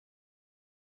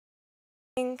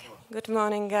Good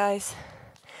morning, guys.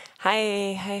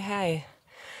 Hi.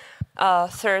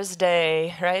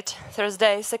 Thursday, right?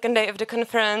 Thursday, second day of the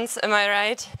conference. Am I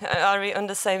right? Are we on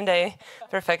the same day?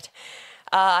 Perfect.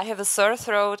 I have a sore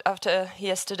throat after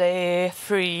yesterday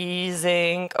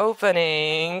freezing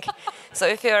opening. So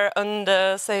if you're on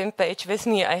the same page with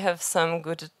me, I have some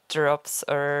good drops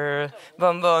or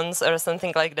bonbons or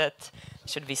something like that.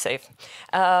 Should be safe.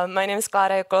 My name is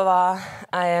Klára Jokolová.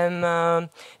 I am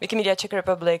Wikimedia Czech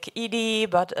Republic ED,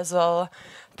 but as well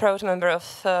proud member of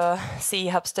CEE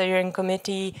Hub steering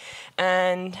committee,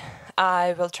 and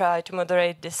I will try to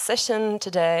moderate this session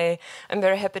today. I'm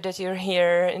very happy that you're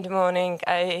here in the morning.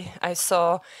 I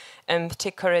saw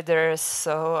empty corridors,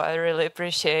 so I really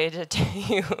appreciate that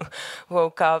you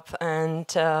woke up and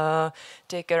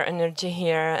take your energy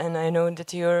here, and I know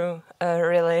that you're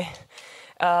really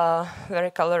very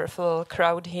colorful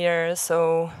crowd here,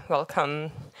 so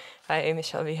welcome. Hi,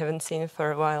 Michelle, we haven't seen you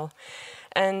for a while.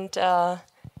 And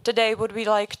today what we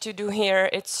like to do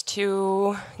here is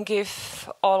to give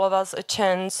all of us a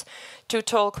chance to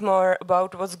talk more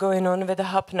about what's going on with the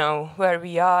hub now, where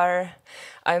we are.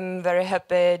 I'm very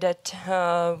happy that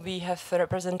we have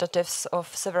representatives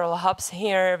of several hubs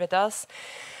here with us.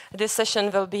 This session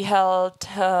will be held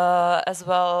as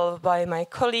well by my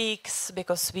colleagues,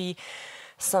 because we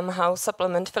somehow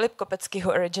supplement Filip Kopecký,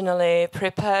 who originally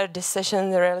prepared this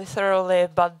session really thoroughly,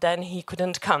 but then he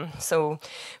couldn't come. So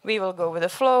we will go with the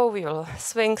flow, we will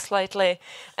swing slightly,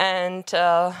 and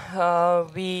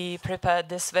we prepared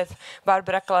this with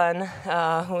Barbara Klen,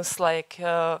 who's like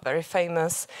a very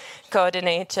famous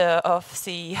coordinator of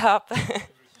CEE Hub.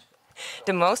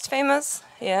 The most famous,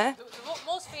 yeah? The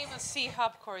most famous CEE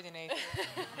Hub coordinator.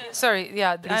 Sorry,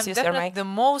 yeah, Please I'm definitely the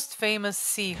most famous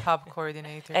CEE Hub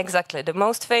coordinator. Exactly, the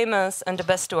most famous and the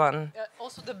best one.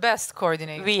 Also the best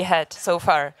coordinator. We had so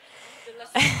far.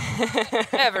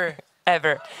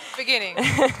 Ever. Beginning.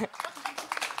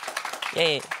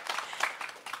 Yay.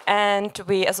 And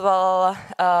we as well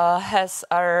has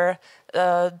our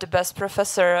the best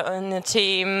professor on the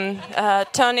team,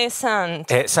 Tony Sand.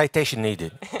 Citation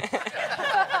needed.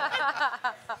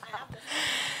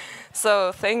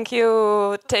 So thank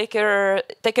you. Take your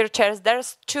chairs.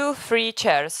 There's 2 free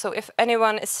chairs. So if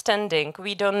anyone is standing,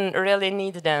 we don't really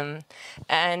need them.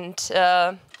 And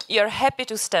you're happy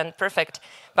to stand, perfect.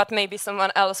 But maybe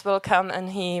someone else will come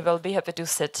and he will be happy to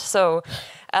sit. So.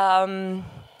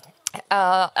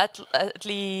 As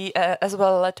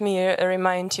well, let me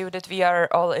remind you that we are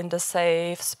all in the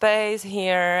safe space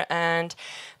here, and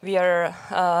we are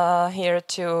here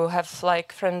to have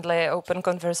like friendly, open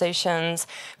conversations.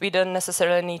 We don't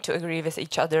necessarily need to agree with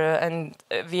each other, and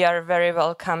we are very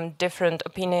welcome different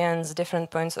opinions,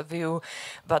 different points of view,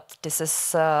 but this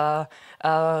is a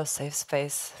safe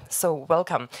space, so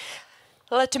welcome.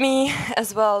 Let me,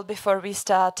 as well, before we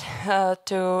start,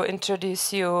 to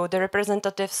introduce you the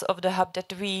representatives of the hub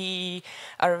that we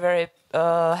are very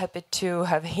happy to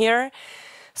have here.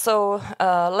 So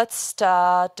let's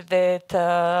start with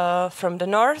from the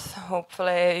north.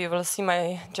 Hopefully you will see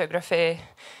my geography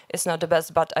is not the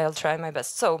best, but I'll try my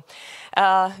best. So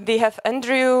we have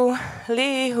Andrew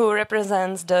Lee, who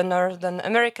represents the Northern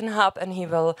American hub, and he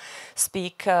will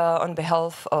speak on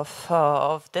behalf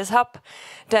of this hub.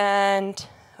 Then,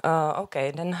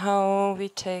 okay, then how we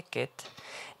take it?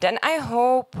 Then I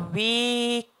hope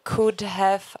we could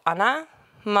have Anna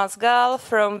Mazgal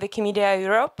from Wikimedia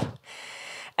Europe.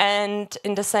 And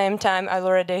in the same time, I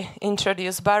already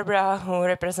introduced Barbara, who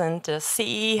represents the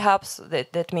CEE hubs.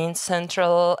 That means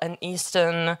Central and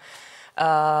Eastern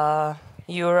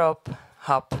Europe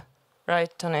hub. Right,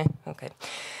 Tony? Okay.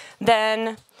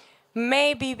 Then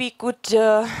maybe we could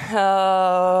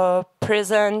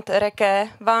present Reke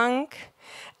Wang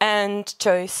and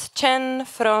Joyce Chen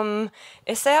from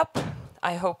ISEAP.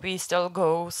 I hope we still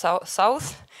go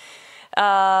south.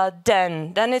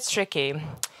 Then it's tricky.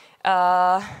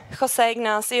 Jose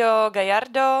Ignacio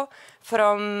Gallardo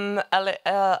from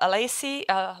LAC,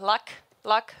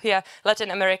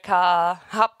 Latin America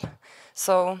hub.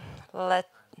 So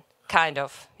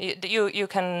you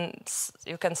can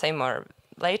say more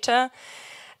later,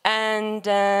 and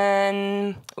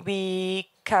then we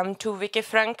come to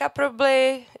WikiFranca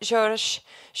probably. Georges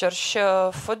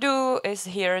Fodou is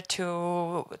here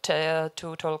to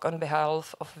talk on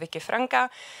behalf of WikiFranca,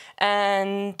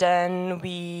 and then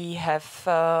we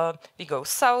go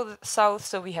south.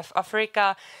 So we have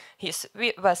Africa. He's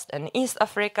West and East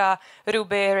Africa.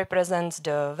 Ruby represents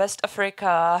the West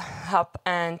Africa hub,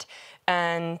 and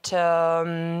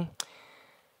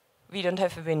we don't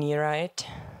have Winnie, right?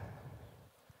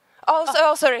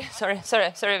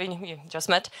 Sorry, we just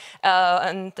met.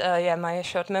 And yeah, my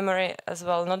short memory as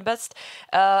well, not best.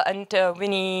 And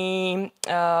Winnie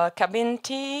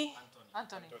Cabinti.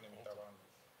 Anthony.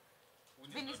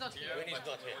 Winnie's not here.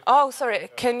 Oh, sorry.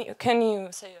 Can you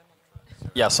say your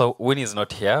name? Yeah, so Winnie is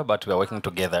not here, but we are working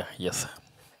together, yes,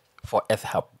 for CEE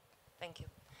Hub. Thank you.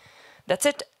 That's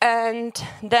it. And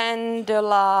then the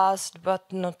last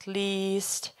but not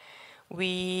least,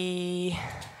 we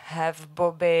have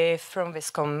Bobby from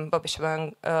Viscom, Bobby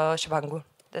Shabangu.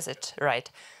 That's it, right.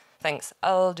 Thanks.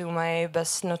 I'll do my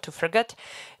best not to forget.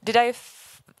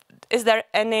 Is there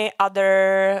any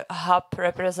other hub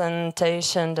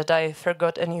representation that I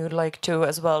forgot and you'd like to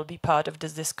as well be part of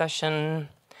this discussion?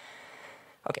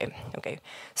 Okay.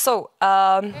 So,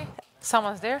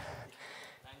 Someone's there?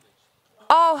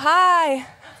 oh, hi.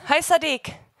 Hi,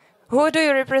 Sadiq. Who do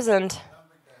you represent?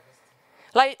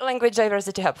 Language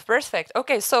Diversity Hub. Perfect.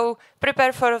 Okay, so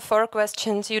prepare for 4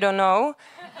 questions you don't know.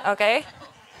 Okay.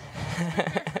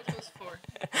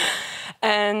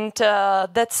 And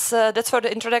that's for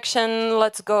the introduction.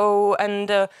 Let's go. And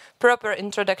the proper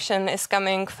introduction is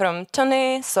coming from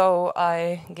Tony, so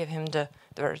I give him the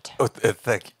word. Oh,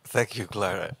 thank you,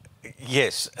 Clara.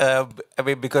 Yes, I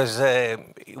mean, because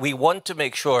we want to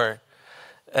make sure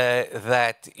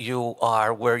that you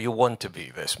are where you want to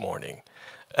be this morning.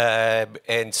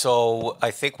 And so I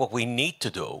think what we need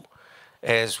to do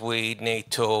is we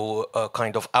need to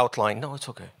kind of outline, no, it's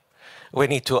okay. We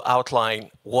need to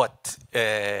outline what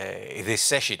this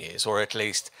session is, or at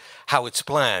least how it's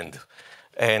planned,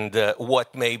 and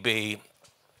what may be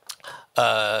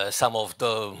some of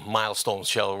the milestones,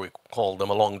 shall we call them,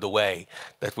 along the way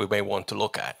that we may want to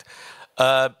look at.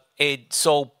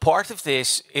 So part of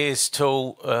this is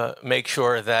to make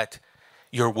sure that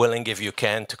you're willing, if you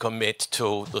can, to commit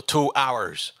to the 2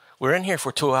 hours. We're in here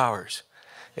for 2 hours.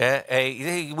 Yeah,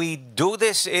 we do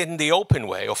this in the open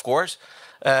way, of course.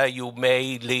 You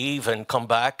may leave and come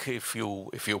back if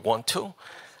you want to.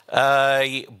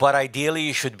 But ideally,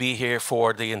 you should be here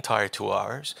for the entire 2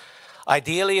 hours.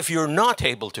 Ideally, if you're not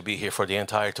able to be here for the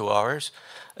entire 2 hours,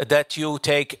 that you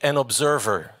take an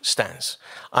observer stance,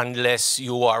 unless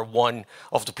you are one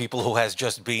of the people who has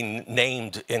just been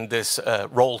named in this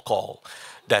roll call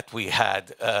that we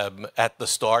had at the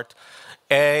start.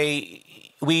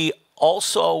 We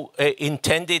also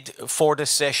intended for the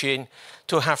session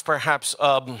to have perhaps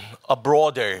a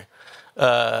broader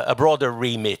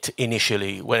remit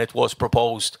initially when it was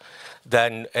proposed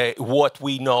than what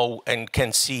we know and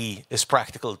can see is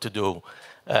practical to do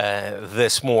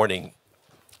this morning.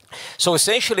 So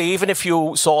essentially, even if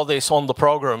you saw this on the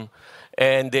program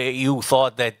and you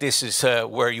thought that this is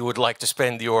where you would like to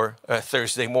spend your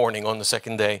Thursday morning on the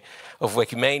second day of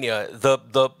Wikimania,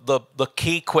 the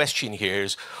key question here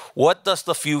is, what does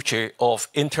the future of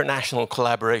international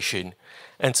collaboration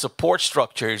and support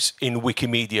structures in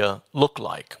Wikimedia look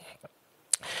like?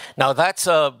 Now, that's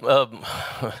a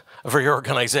very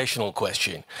organizational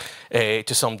question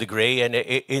to some degree, and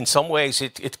in some ways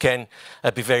it can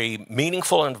be very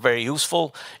meaningful and very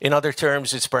useful. In other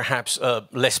terms, it's perhaps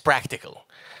less practical.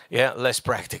 Yeah, less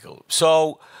practical.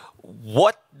 So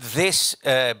what this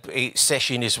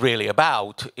session is really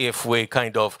about, if we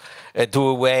kind of do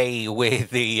away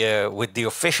with the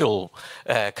official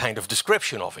kind of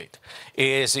description of it,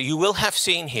 is you will have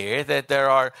seen here that there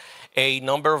are a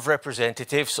number of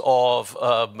representatives of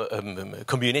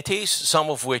communities, some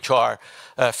of which are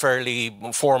fairly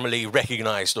formally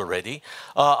recognized already,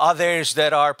 others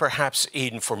that are perhaps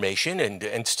in formation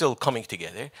and still coming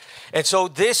together. And so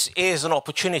this is an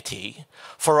opportunity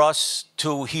for us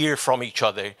to hear from each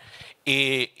other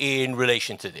in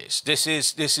relation to this. This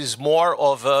is more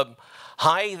of a,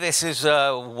 hi, this is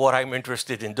what I'm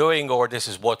interested in doing, or this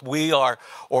is what we are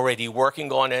already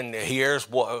working on, and here's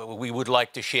what we would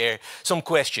like to share, some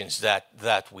questions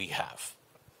that we have.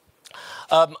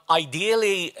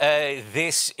 Ideally,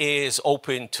 this is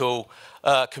open to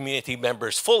community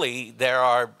members fully. There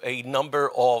are a number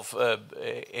of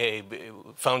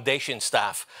foundation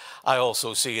staff I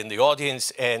also see in the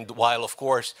audience, and while of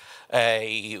course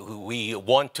we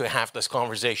want to have this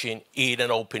conversation in an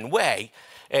open way,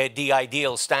 the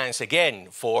ideal stance, again,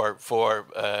 for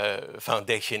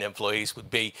foundation employees would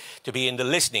be to be in the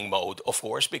listening mode, of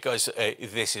course, because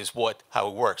this is how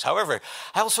it works. However,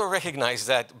 I also recognize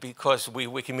that because we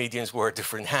Wikimedians wear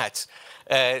different hats,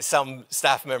 some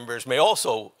staff members may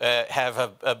also have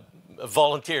a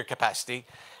volunteer capacity,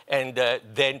 and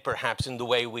then perhaps in the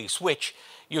way we switch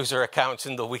user accounts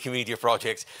in the Wikimedia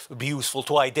projects, it would be useful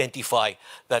to identify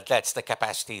that that's the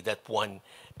capacity that one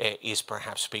is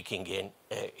perhaps speaking in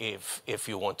if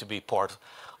you want to be part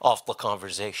of the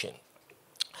conversation.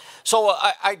 So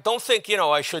I don't think,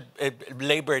 I should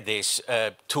labor this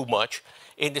too much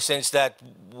in the sense that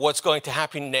what's going to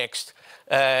happen next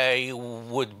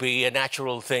would be a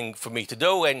natural thing for me to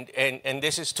do. And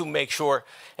this is to make sure,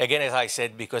 again, as I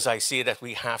said, because I see that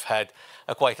we have had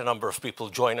quite a number of people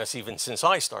join us even since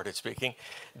I started speaking,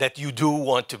 that you do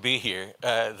want to be here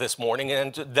this morning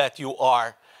and that you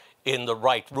are in the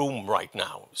right room right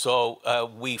now. So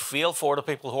we feel for the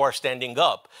people who are standing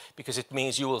up, because it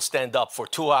means you will stand up for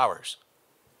 2 hours.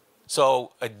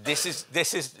 So this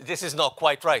is not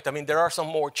quite right. I mean, there are some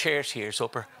more chairs here. So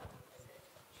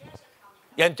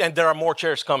and there are more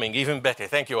chairs coming, even better.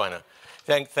 Thank you, Anna.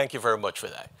 Thank you very much for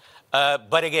that.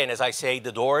 But again, as I say,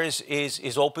 the door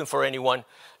is open for anyone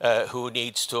who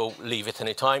needs to leave at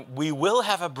any time. We will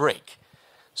have a break.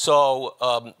 So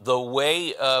the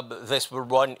way this will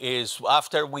run is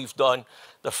after we've done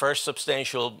the first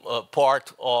substantial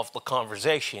part of the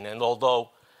conversation, and although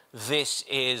this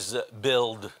is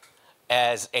billed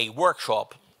as a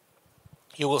workshop,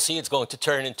 you will see it's going to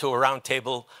turn into a round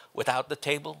table without the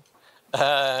table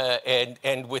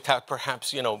and without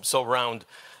perhaps, so round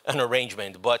an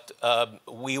arrangement. But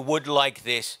we would like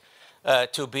this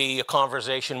to be a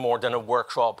conversation more than a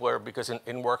workshop, because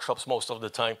in workshops most of the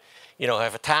time,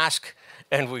 have a task,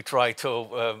 and we try to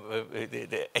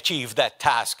achieve that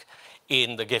task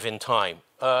in the given time.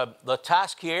 The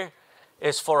task here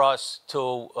is for us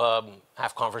to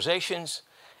have conversations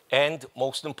and,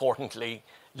 most importantly,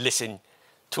 listen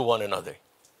to one another.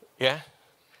 Yeah?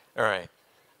 All right.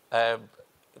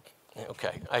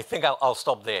 Okay, I think I'll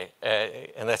stop there,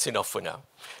 and that's enough for now.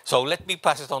 So let me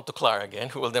pass it on to Clara again,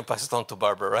 who will then pass it on to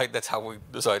Barbara, right? That's how we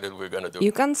decided we're going to do it.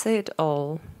 You can say it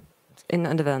all in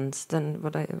advance than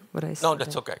what I said. No,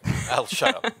 that's okay. I'll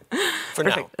shut up for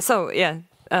now. So, yeah,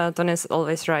 Tony is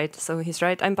always right. So he's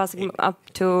right. I'm passing up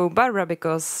to Barbara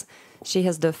because she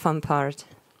has the fun part.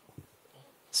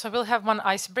 So we'll have one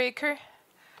icebreaker.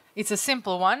 It's a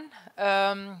simple one.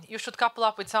 You should couple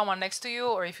up with someone next to you,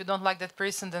 or if you don't like that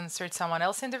person, then search someone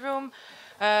else in the room.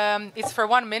 It's for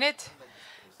 1 minute.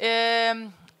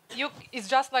 It's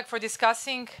just like for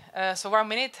discussing. So 1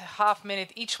 minute, half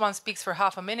minute. Each one speaks for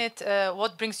half a minute.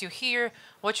 What brings you here?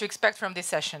 What you expect from this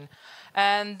session?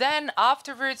 And then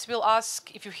afterwards, we'll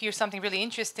ask if you hear something really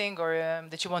interesting or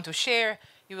that you want to share.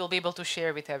 You will be able to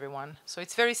share with everyone. So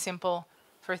it's very simple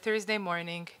for Thursday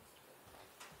morning.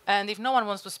 And if no one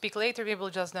wants to speak later, we will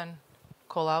just then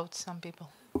call out some people.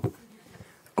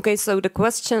 Okay, so the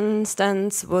question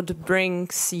stands, what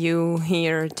brings you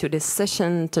here to this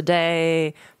session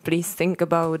today? Please think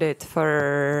about it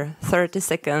for 30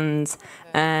 seconds,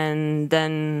 and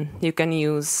then you can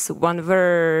use one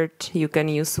word, you can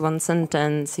use one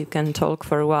sentence, you can talk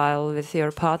for a while with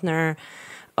your partner,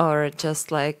 or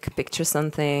just like picture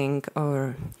something,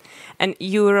 and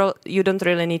you don't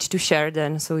really need to share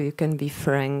then, so you can be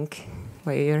frank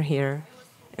while you're here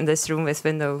in this room with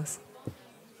windows.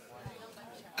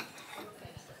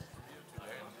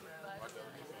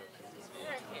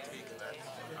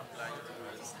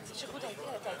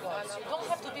 You don't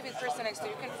have to be with the person next to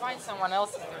you. You can find someone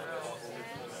else in the room.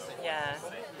 Yeah.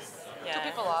 2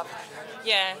 people up.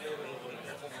 Yeah.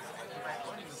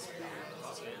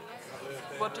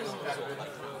 What do you...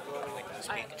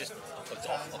 I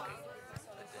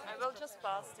will just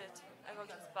pass it.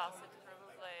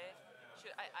 Probably.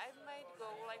 I might go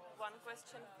like one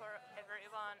question for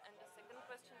everyone and the second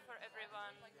question for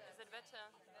everyone. Is it better?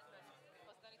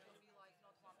 Because then it will be like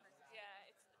not one person. Yeah,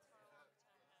 it's for a long time.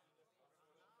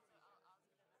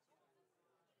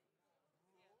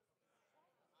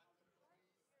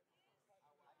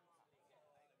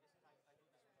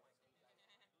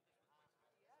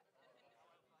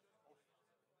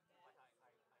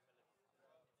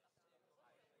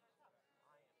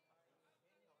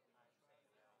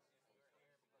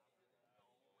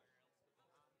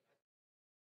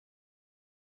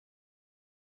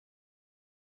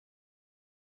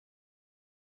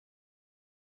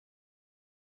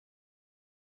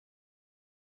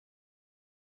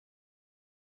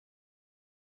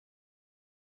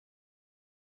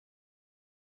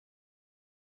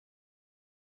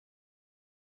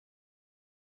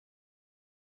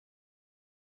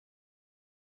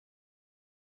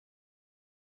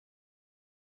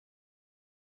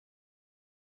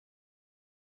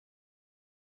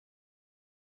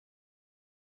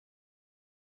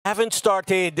 Haven't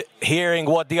started hearing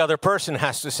what the other person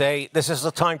has to say, this is the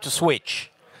time to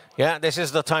switch. Yeah, this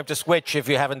is the time to switch if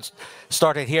you haven't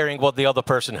started hearing what the other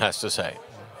person has to say.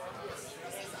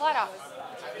 Clara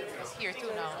is here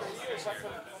too now.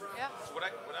 Yeah. So what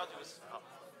I'll do is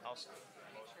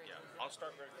I'll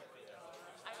start very quickly.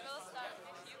 I will start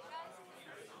with you guys.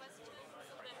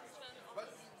 Questions,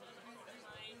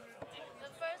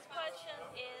 first question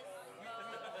is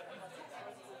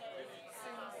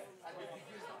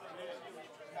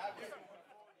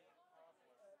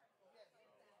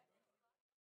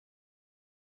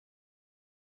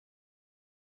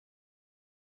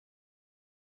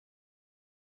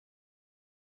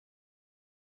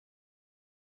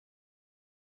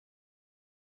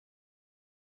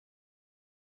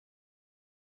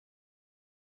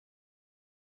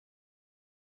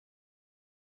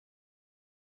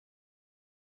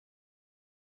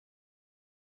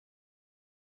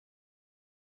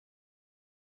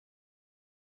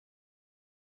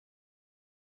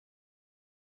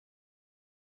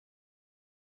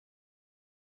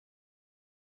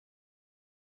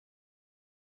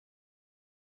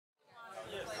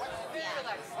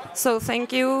So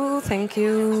thank you.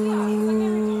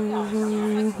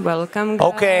 Welcome,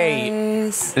 guys.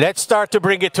 Okay, let's start to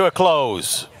bring it to a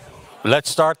close. Let's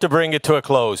start to bring it to a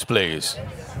close, please.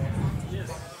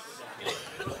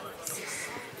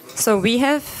 So we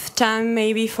have time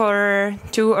maybe for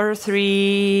 2 or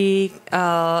 3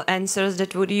 answers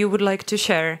that you would like to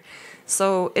share.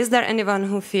 So is there anyone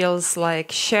who feels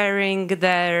like sharing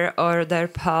their or their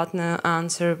partner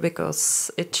answer, because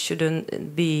it shouldn't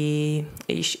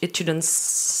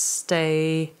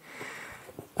stay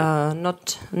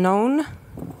not known?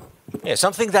 Yeah,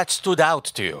 something that stood out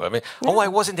to you. I mean, oh, I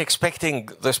wasn't expecting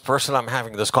this person I'm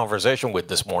having this conversation with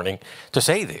this morning to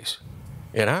say this,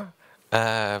 you know?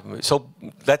 So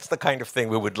that's the kind of thing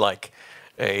we would like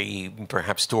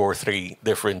perhaps 2 or 3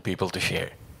 different people to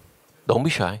share. Don't be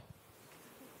shy.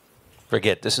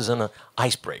 Forget, this is an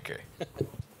icebreaker.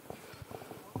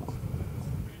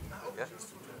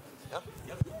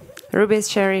 Ruby is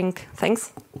sharing.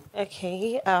 Thanks.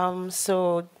 Okay,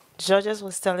 so Georges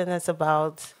was telling us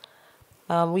about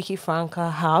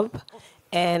WikiFranca Hub,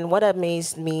 and what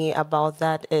amazed me about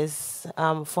that is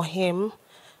for him,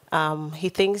 he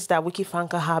thinks that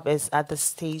WikiFranca Hub is at the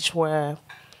stage where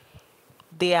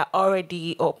they are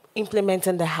already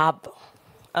implementing the hub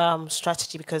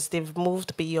strategy, because they've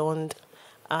moved beyond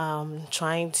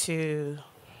trying to,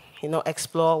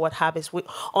 explore what hub is.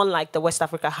 Unlike the West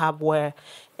Africa hub, where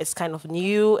it's kind of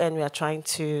new and we are trying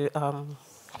to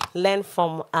learn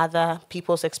from other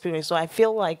people's experience. So I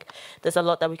feel like there's a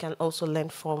lot that we can also learn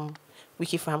from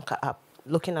WikiFranca Hub,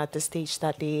 looking at the stage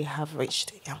that they have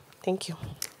reached. Yeah, thank you.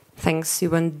 Thanks, you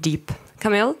went deep.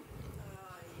 Camille?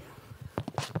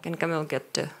 Can Camille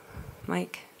get the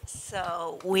mic?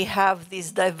 So we have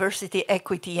this diversity,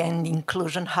 equity, and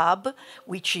inclusion hub,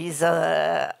 which is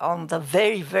on the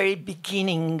very, very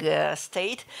beginning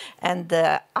state. And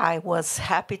I was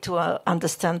happy to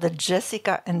understand that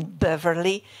Jessica and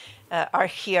Beverly are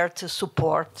here to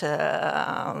support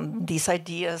these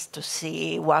ideas, to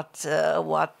see what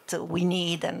we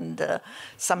need and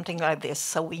something like this.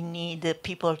 So we need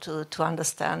people to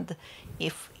understand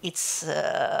if it's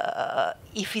a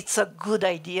good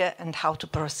idea and how to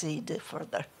proceed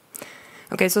further.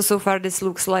 Okay, so far this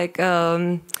looks like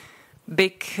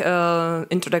big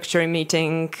introductory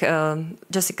meeting.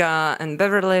 Jessica and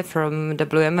Beverly from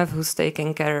WMF, who's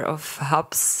taking care of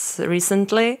hubs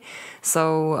recently.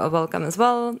 So welcome as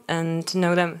well, and to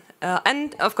know them.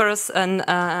 And of course,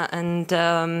 Sailesh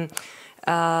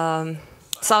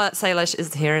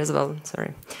is here as well.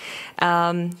 Sorry.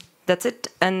 That's it.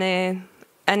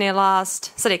 Any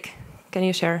last? Sadiq, can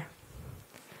you share?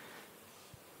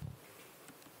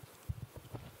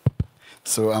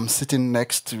 So I'm sitting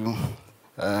next to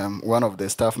one of the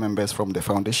staff members from the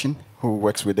foundation who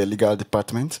works with the legal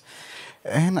department.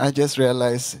 And I just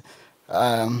realized,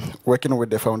 working with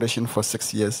the foundation for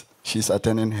 6 years, she's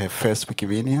attending her first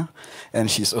Wikimedia, and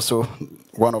she's also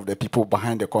one of the people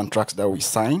behind the contracts that we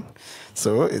sign.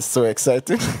 So it's so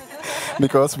exciting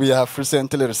because we have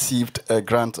recently received a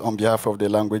grant on behalf of the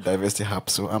Language Diversity Hub.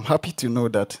 So I'm happy to know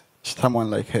that someone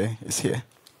like her is here.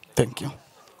 Thank you.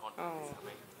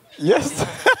 Yes.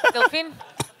 Delphine?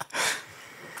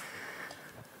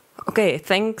 Okay,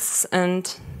 thanks.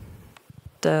 And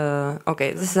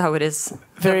okay, this is how it is.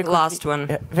 Very the last one.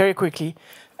 Yeah, very quickly.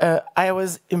 I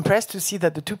was impressed to see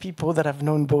that the two people that I've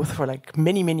known both for like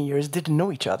many, many years didn't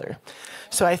know each other.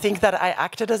 So I think that I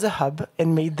acted as a hub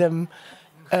and made them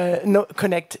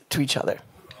connect to each other.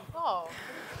 Oh.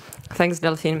 Thanks,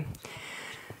 Delphine.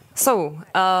 So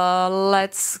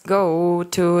let's go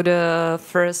to the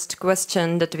first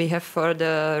question that we have for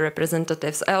the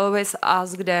representatives. I always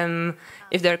ask them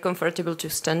if they're comfortable to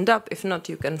stand up. If not,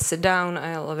 you can sit down.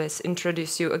 I always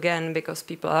introduce you again because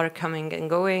people are coming and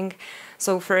going.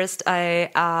 So first I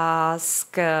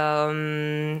ask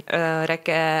Reke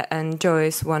and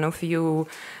Joyce, one of you,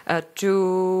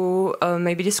 to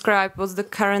maybe describe what's the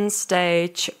current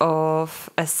stage of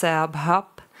a CEE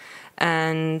Hub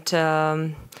and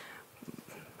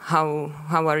how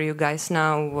are you guys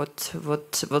now? What's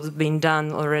been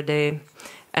done already?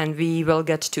 And we will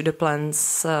get to the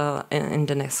plans in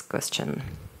the next question.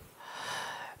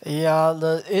 Yeah,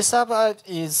 the ESAP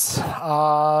is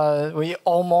we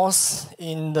almost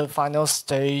in the final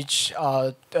stage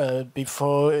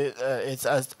before it's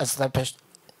established,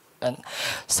 and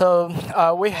so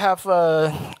we have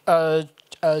a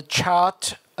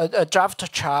chart. A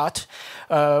draft chart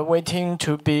waiting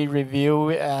to be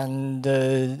reviewed and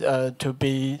to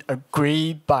be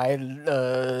agreed by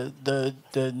the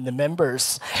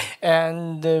members.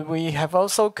 And we have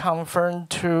also confirmed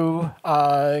two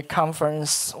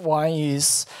conference. One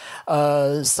is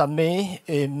summit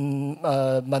in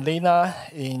Manila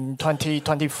in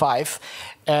 2025.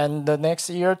 And the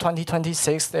next year,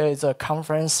 2026, there is a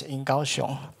conference in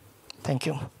Kaohsiung. Thank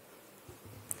you.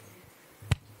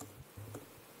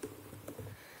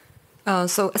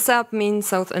 So SAP means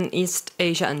South and East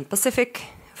Asia and Pacific.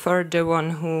 For the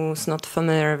one who's not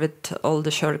familiar with all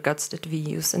the shortcuts that we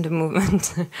use in the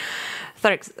movement.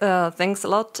 Thanks a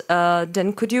lot.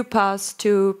 Then could you pass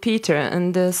to Peter?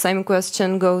 And the same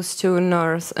question goes to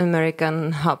North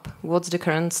American Hub. What's the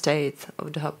current state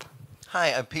of the hub?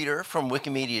 Hi, I'm Peter from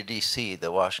Wikimedia DC,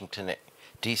 the Washington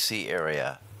DC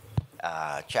area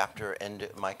chapter, and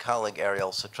my colleague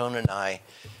Ariel Citron and I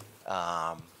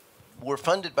were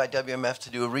funded by WMF to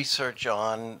do a research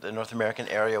on the North American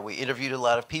area. We interviewed a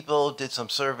lot of people, did some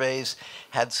surveys,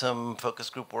 had some focus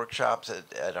group workshops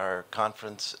at our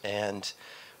conference, and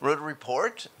wrote a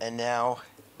report, and now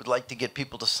would like to get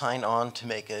people to sign on to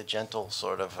make a gentle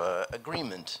sort of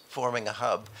agreement, forming a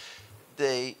hub.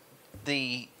 The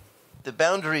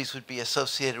boundaries would be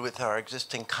associated with our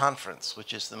existing conference,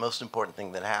 which is the most important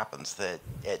thing that happens.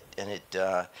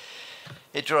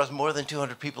 It draws more than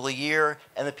 200 people a year,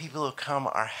 and the people who come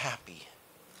are happy.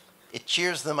 It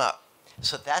cheers them up.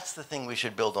 So that's the thing we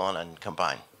should build on and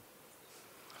combine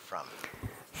from.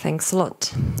 Thanks a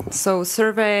lot. So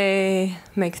survey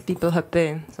makes people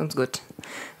happy. Sounds good.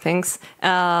 Thanks.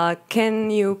 Can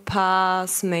you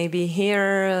pass maybe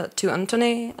here to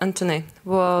Anthony? Anthony,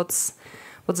 what's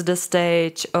the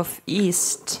stage of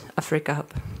East Africa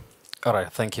Hub? All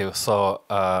right, thank you. So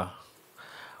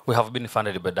we have been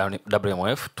funded by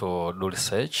WMF to do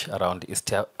research around the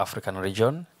East African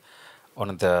region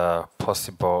on the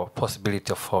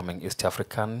possibility of forming East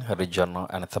African regional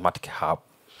and thematic hub.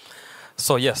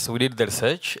 So yes, we did the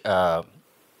research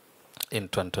in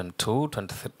 2022,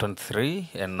 2023,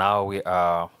 and now we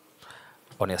are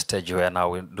on a stage where now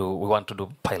we want to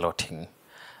do piloting.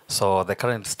 So the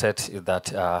current state is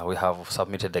that we have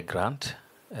submitted a grant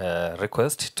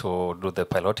request to do the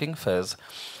piloting phase.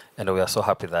 And we are so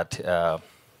happy that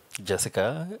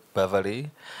Jessica,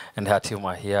 Beverly, and her team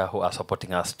are here who are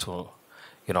supporting us to,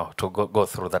 to go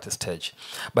through that stage.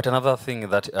 But another thing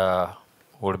that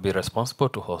will be responsible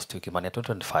to host Wikimania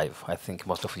 2025, I think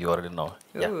most of you already know.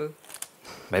 Yeah. Ooh.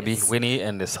 Maybe yes. Winnie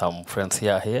and some friends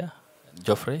here.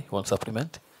 Geoffrey, you want to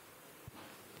supplement?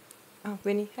 Oh,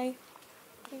 Winnie, hi.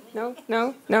 No.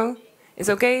 It's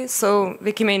okay. So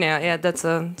Wikimania, yeah, that's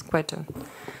quite a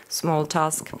small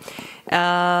task.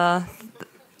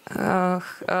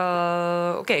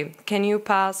 Okay, can you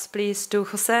pass please to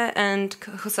Jose? And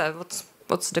Jose,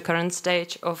 what's the current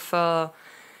stage of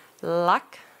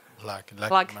LAC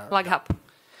Hub?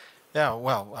 Yeah,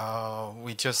 well,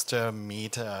 we just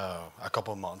meet a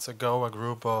couple months ago, a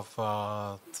group of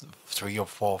 3 or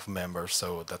 4 members,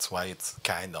 so that's why it's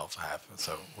kind of half.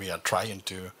 So we are trying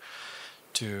to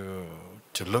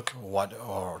look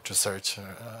to search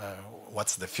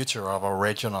what's the future of our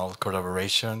regional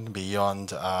collaboration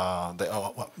beyond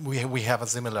we have a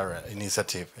similar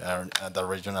initiative at the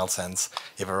regional sense,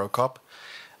 EuroCop,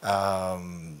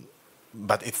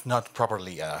 but it's not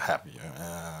properly happy,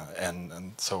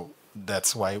 and so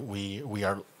that's why we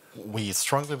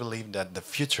strongly believe that the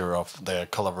future of the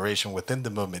collaboration within the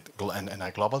movement in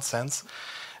a global sense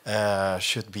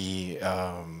should be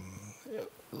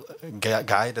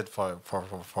guided for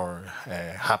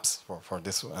hubs for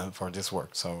this work.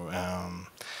 So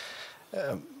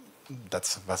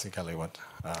that's basically what.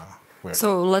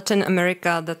 So Latin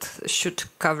America, that should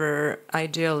cover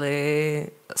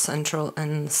ideally Central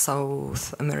and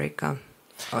South America.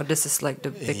 Oh, this is like the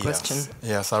big question.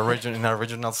 Yes, in a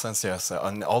regional sense, yes.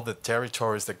 On all the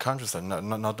territories, the countries,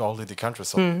 not only the countries,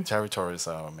 so territories,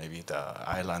 maybe the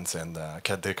islands in the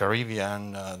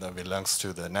Caribbean that belongs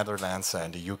to the Netherlands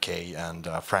and the UK and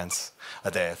France,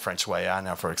 the French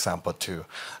Guiana, for example, too.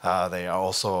 They are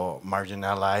also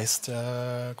marginalized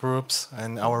groups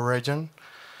in our region.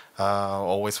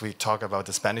 Always we talk about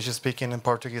the Spanish-speaking and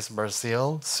Portuguese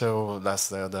Brazil, so that's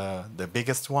the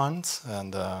biggest ones.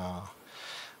 And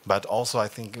but also I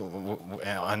think,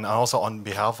 and also on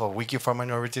behalf of Wiki for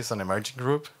Minorities, an emerging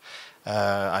group,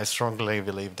 I strongly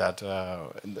believe that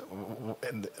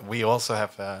we also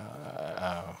have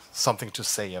something to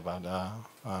say about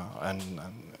and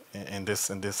in this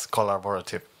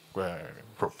collaborative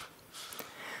group.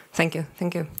 Thank you,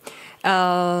 thank you.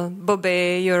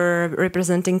 Bobby, you're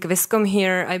representing Quiscom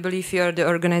here. I believe you are the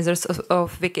organizers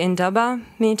of WikiIndaba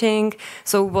meeting.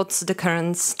 So what's the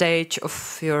current stage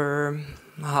of your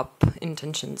hub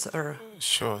intentions?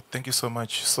 Sure, thank you so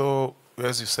much. So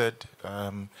as you said,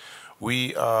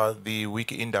 we are the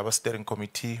WikiIndaba Steering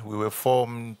Committee. We were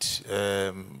formed.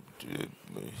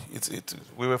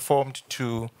 We were formed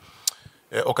to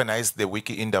organize the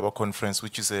WikiIndaba conference,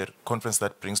 which is a conference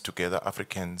that brings together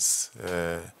Africans.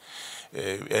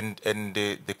 And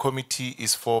the committee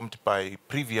is formed by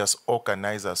previous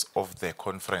organizers of the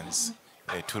conference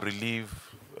to relieve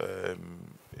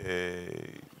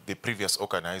the previous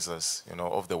organizers,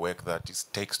 of the work that it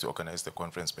takes to organize the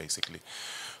conference, basically.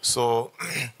 So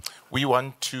we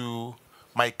want to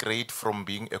migrate from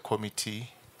being a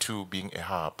committee to being a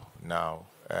hub now,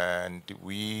 and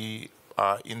we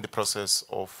are in the process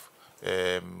of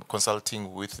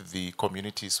consulting with the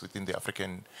communities within the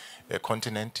African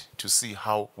continent to see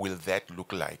how will that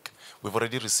look like. We've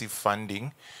already received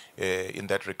funding in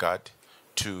that regard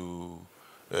to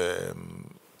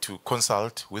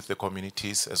consult with the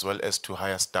communities, as well as to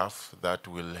hire staff that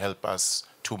will help us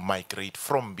to migrate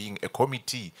from being a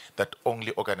committee that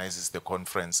only organizes the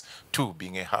conference to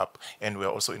being a hub. And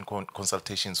we're also in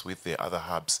consultations with the other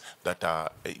hubs that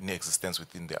are in existence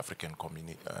within the African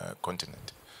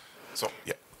continent. So,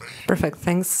 yeah. Perfect,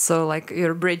 thanks. So, like,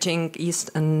 you're bridging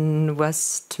East and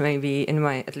West, maybe,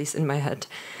 at least in my head.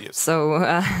 Yes. So,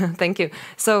 thank you.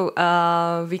 So,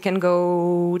 we can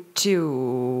go to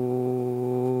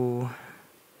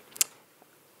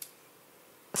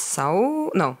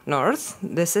north.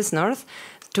 This is north,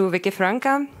 to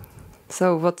WikiFranca.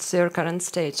 So, what's your current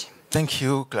stage? Thank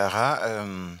you, Clara.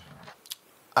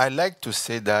 I like to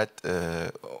say that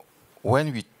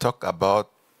when we talk about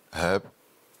Hub,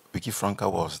 WikiFranca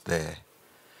was there.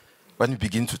 When we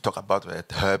begin to talk about the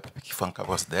Hub, WikiFranca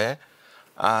was there.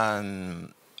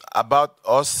 And about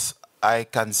us, I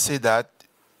can say that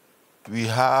we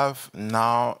have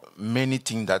now many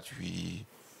things that we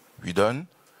done.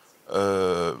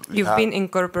 You've been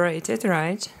incorporated,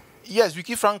 right? Yes,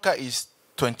 WikiFranca is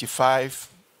 25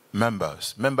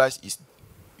 members. Members is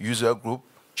user group,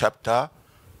 chapter,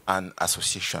 and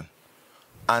association.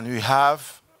 And we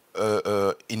have,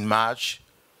 in March,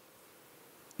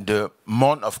 the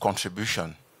month of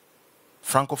contribution.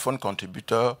 Francophone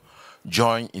contributor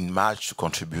join in March to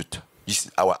contribute. This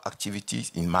is our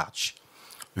activities in March.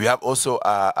 We have also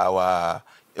our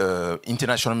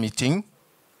international meeting,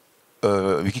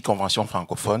 Wiki Convention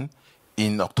Francophone,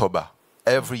 in October,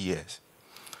 every year.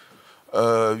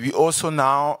 We also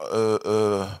now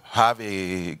have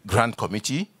a grant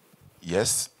committee.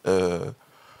 Yes.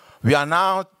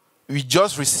 We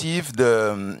just received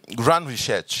the grant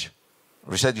research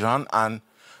grant, and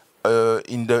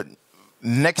in the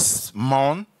next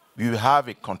month, we will have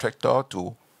a contractor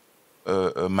to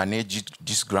manage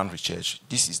this grant research.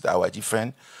 This is our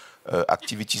different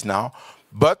activities now.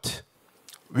 But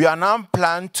we are now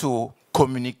planning to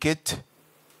communicate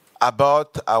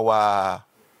about our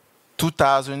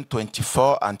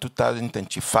 2024 and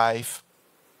 2025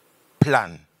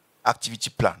 plan, activity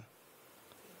plan.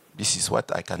 This is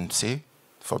what I can say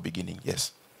for beginning,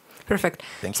 yes. Perfect.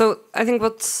 Thank you. So I think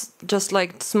what's just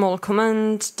like small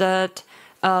comment that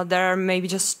there are maybe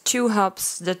just 2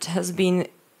 hubs that has been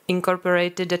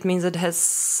incorporated. That means it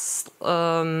has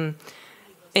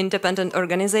independent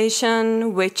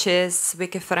organization, which is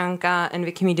WikiFranca and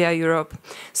Wikimedia Europe.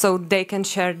 So they can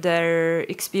share their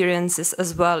experiences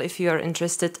as well if you are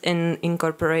interested in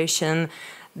incorporation.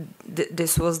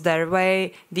 This was their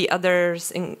way. The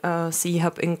others in CEE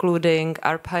Hub, including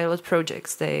our pilot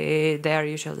projects, they are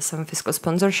usually some fiscal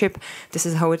sponsorship. This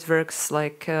is how it works,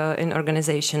 like in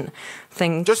organization.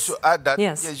 Just to add that,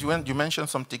 yes, you mentioned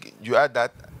something. You add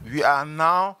that we are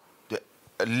now the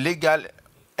legal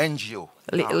NGO.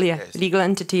 Legal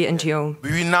entity NGO.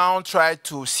 We now try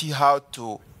to see how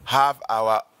to have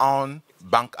our own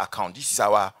bank account. This is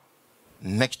our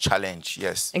next challenge,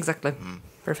 yes. Exactly.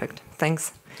 Perfect.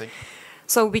 Thanks. Thank you.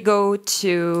 So we go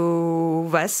to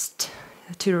West,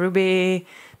 to Ruby.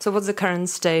 So what's the current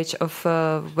stage of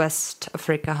West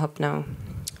Africa Hub now?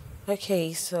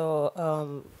 Okay, so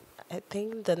I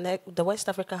think the West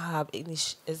Africa Hub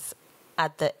is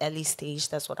at the early stage,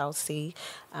 that's what I'll say.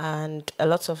 And a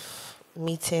lot of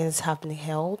meetings have been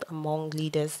held among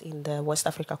leaders in the West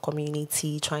Africa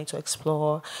community, trying to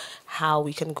explore how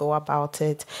we can go about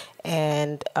it.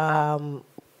 And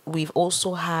we've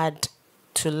also had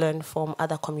to learn from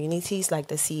other communities like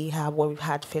the CEE Hub, where we've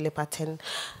had Philip attend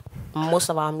most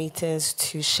of our meetings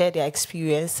to share their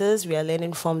experiences. We are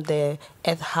learning from the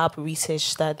Earth Hub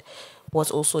research that was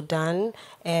also done.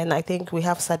 And I think we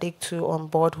have Sadiq too on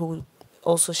board, who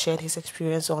also shared his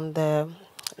experience on the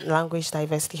Language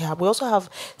Diversity Hub. We also have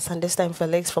Sandesta and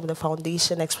Felix from the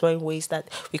foundation exploring ways that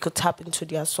we could tap into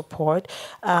their support.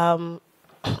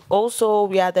 Also,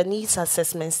 we are at the needs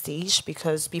assessment stage,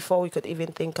 because before we could even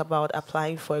think about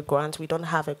applying for a grant, we don't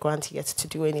have a grant yet to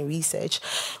do any research.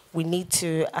 We need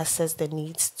to assess the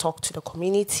needs, talk to the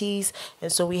communities.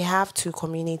 And so we have two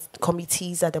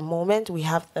committees at the moment. We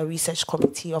have the research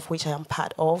committee, of which I am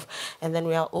part of. And then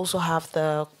we also have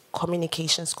the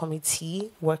communications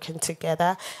committee working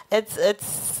together.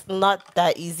 It's not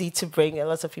that easy to bring a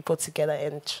lot of people together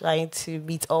and trying to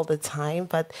meet all the time,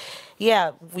 but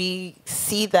yeah, we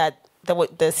see that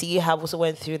the CEE Hub also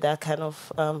went through that kind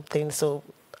of thing. So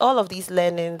all of these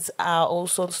learnings are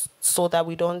also so that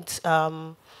we don't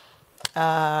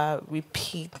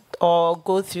repeat or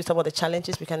go through some of the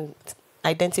challenges. We can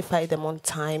identify them on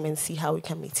time and see how we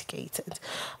can mitigate it.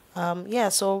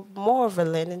 So more of a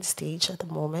learning stage at the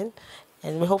moment,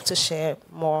 and we hope to share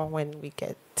more when we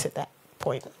get to that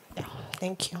point. Yeah,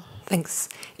 thank you. Thanks.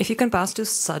 If you can pass to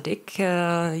Sadiq,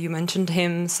 you mentioned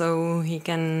him, so he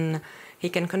can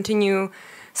continue.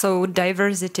 So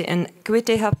Diversity and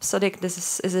Equity Hub, Sadiq,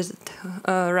 is it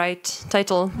right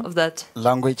title of that?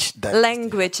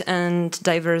 Language and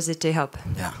Diversity Hub.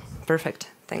 Yeah. Perfect.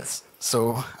 Thanks.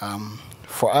 So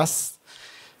for us,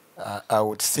 I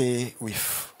would say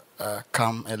we've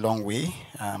come a long way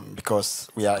because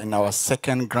we are in our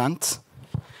second grant.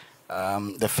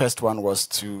 The first one was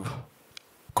to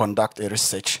conduct a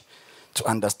research to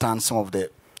understand some of the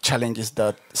challenges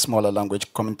that smaller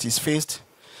language communities faced,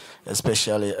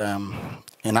 especially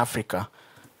in Africa,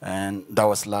 and that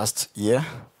was last year.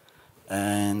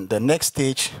 And the next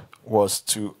stage was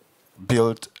to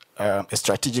build a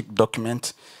strategic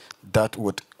document that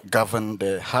would govern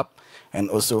the hub and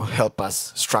also help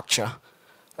us structure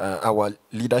our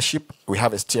leadership. We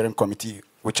have a steering committee,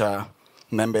 which are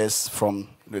members from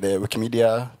the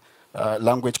Wikimedia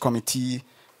Language Committee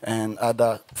and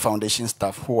other foundation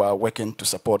staff who are working to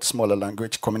support smaller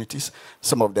language communities.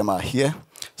 Some of them are here.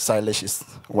 Silesh is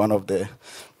one of the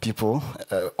people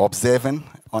observing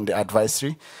on the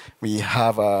advisory. We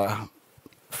have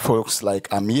folks like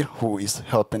Amir, who is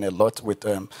helping a lot with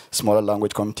smaller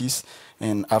language communities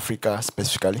in Africa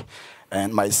specifically.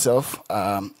 And myself,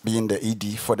 being the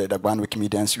ED for the Dagban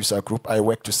Wikimedians user group, I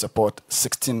work to support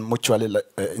 16 mutually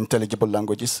intelligible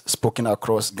languages spoken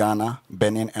across Ghana,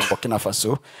 Benin, and Burkina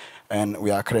Faso. And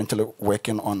we are currently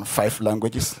working on 5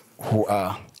 languages who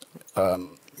are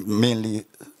mainly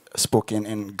spoken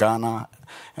in Ghana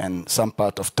and some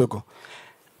part of Togo.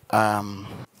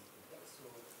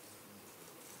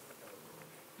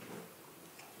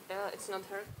 It's not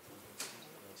her.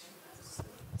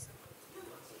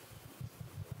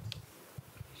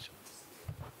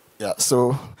 Yeah,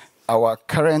 so our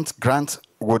current grant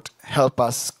would help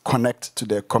us connect to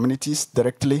the communities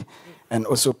directly and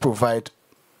also provide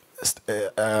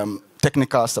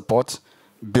technical support,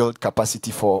 build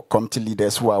capacity for community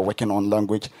leaders who are working on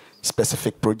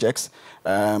language-specific projects.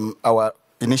 Our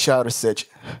initial research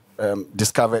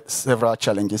discovered several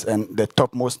challenges, and the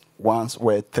topmost ones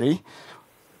were 3.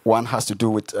 One has to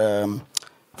do with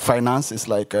finance, is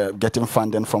like getting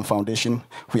funding from foundation.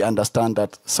 We understand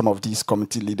that some of these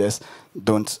community leaders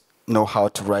don't know how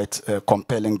to write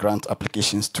compelling grant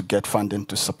applications to get funding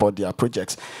to support their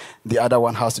projects. The other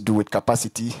one has to do with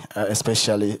capacity,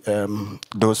 especially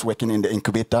those working in the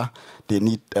incubator. They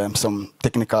need some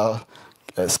technical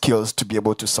skills to be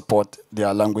able to support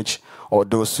their language, or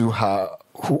those who are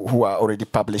already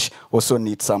published also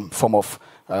need some form of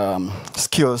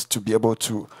skills to be able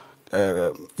to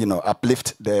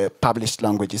uplift the published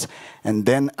languages. And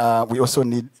then we also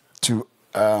need to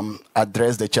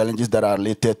address the challenges that are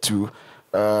related to,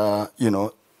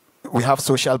 we have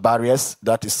social barriers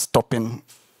that is stopping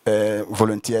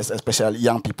volunteers, especially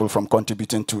young people, from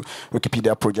contributing to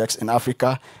Wikipedia projects in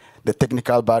Africa. The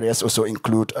technical barriers also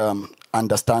include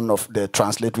understanding of the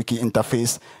Translate Wiki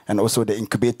interface and also the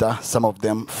incubator. Some of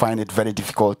them find it very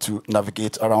difficult to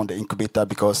navigate around the incubator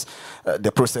because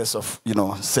the process of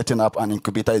setting up an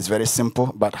incubator is very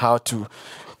simple, but how to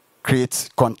create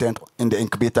content in the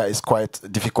incubator is quite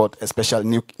difficult,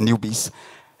 especially newbies.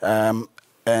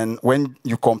 And when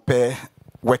you compare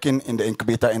working in the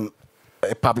incubator in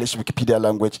a published Wikipedia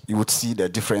language, you would see the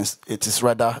difference. It is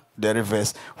rather the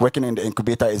reverse. Working in the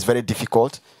incubator is very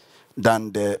difficult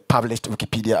than the published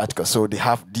Wikipedia article. So they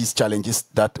have these challenges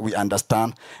that we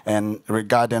understand. And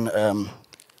regarding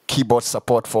keyboard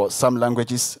support for some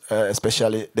languages,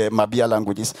 especially the Mabia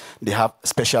languages, they have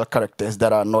special characters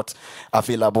that are not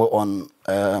available on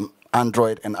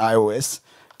Android and iOS.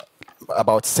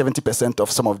 About 70%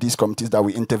 of some of these communities that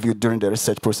we interviewed during the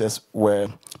research process were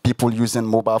people using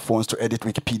mobile phones to edit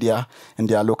Wikipedia in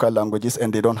their local languages,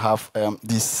 and they don't have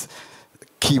these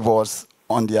keyboards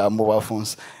on their mobile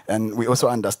phones. And we also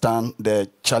understand the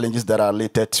challenges that are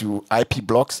related to IP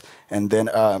blocks and then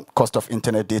cost of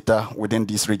internet data within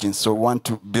these regions. So we want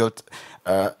to build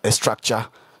a structure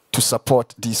to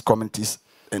support these communities,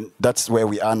 and that's where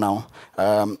we are now.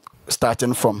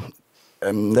 Starting from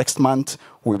next month,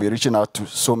 we'll be reaching out to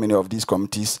so many of these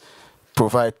committees,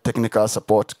 provide technical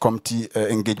support, committee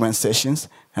engagement sessions,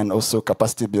 and also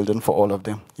capacity building for all of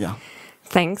them. Yeah.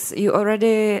 Thanks. You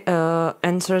already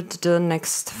answered the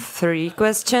next 3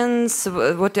 questions.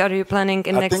 What are you planning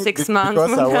in next 6 months?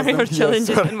 What are your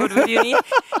challenges and what would you need?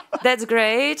 That's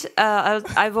great.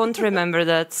 I won't remember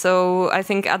that, so I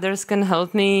think others can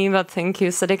help me. But thank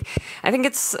you, Sadik. I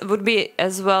think would be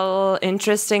as well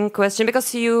interesting question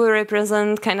because you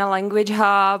represent kind of language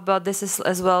hub, but this is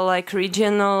as well like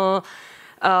regional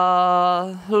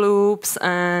loops,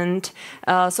 and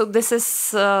so this is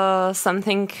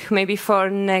something maybe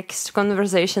for next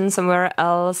conversation somewhere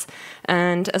else.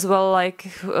 And as well, like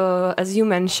as you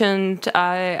mentioned,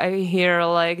 I hear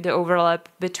like the overlap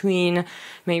between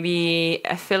maybe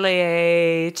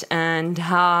affiliate and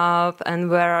hub, and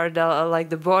where are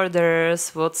the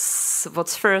borders? What's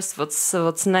first?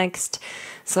 What's next?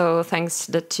 So thanks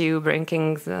that you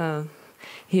bringing the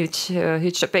huge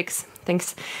topics.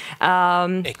 Thanks.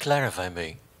 Clara, if I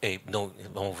may. No,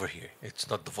 over here. It's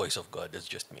not the voice of God. It's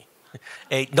just me.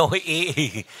 No. Am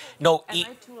I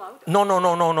too loud?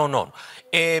 No.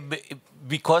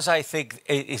 Because I think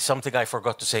it's something I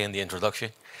forgot to say in the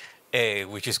introduction,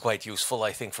 which is quite useful,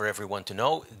 I think, for everyone to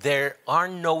know. There are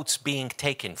notes being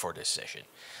taken for this session.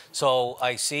 So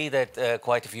I see that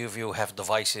quite a few of you have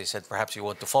devices and perhaps you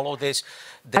want to follow this.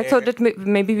 I thought that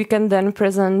maybe we can then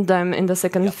present them in the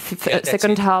second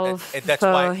half. That's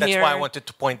why I wanted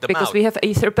to point them out. Because we have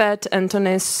Etherpad and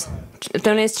Tony's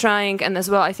trying, and as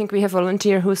well I think we have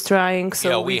volunteer who's trying.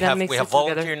 So we have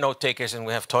volunteer note takers, and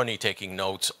we have Tony taking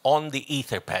notes on the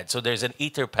Etherpad. So there's an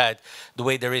Etherpad the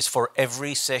way there is for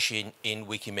every session in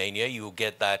Wikimania. You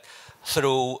get that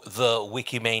through the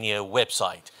Wikimania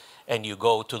website. And you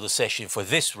go to the session for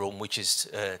this room, which is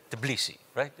Tbilisi,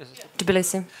 right?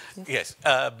 Tbilisi. Yes.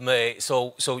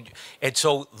 So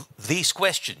these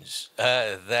questions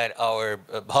that our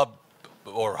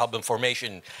hub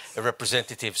information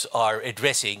representatives are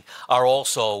addressing are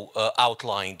also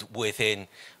outlined within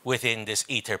this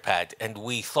Etherpad. And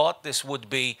we thought this would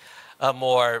be a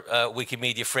more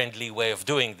Wikimedia-friendly way of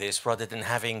doing this, rather than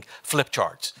having flip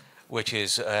charts, which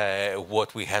is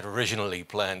what we had originally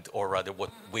planned, or rather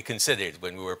what we considered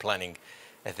when we were planning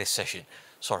this session.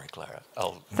 Sorry, Clara.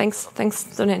 Thanks,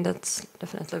 Tony. That's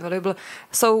definitely valuable.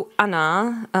 So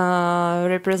Anna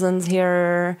represents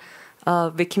here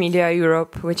Wikimedia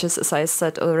Europe, which is, as I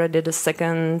said already, the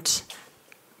second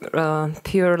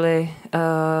purely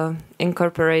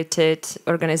incorporated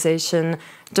organization.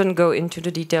 Don't go into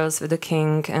the details with the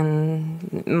king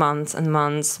and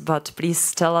months, but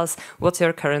please tell us what's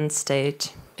your current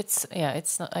state. It's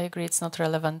not. I agree. It's not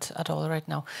relevant at all right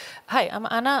now. Hi, I'm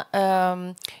Anna.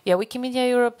 Wikimedia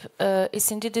Europe is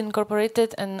indeed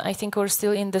incorporated, and I think we're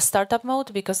still in the startup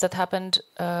mode because that happened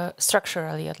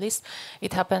structurally, at least.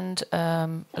 It happened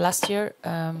last year.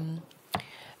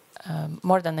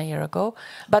 More than a year ago,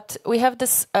 but we have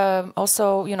this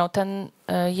also 10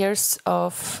 years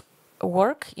of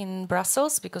work in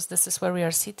Brussels, because this is where we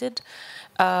are seated,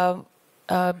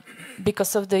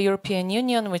 because of the European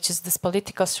Union, which is this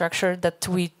political structure that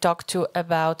we talk to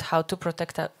about how to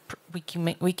protect a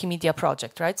Wikimedia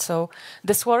project, right? So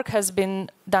this work has been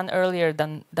done earlier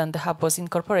than the hub was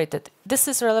incorporated. This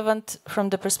is relevant from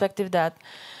the perspective that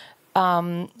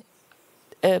our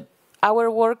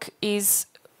work is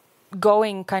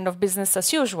going kind of business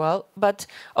as usual. But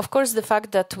of course, the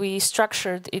fact that we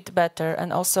structured it better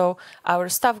and also our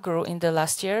staff grew in the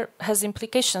last year has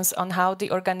implications on how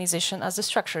the organization as a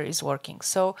structure is working.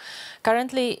 So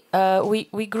currently,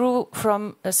 we grew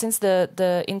from since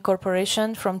the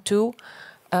incorporation from 2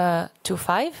 to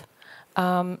 5.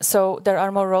 So there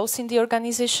are more roles in the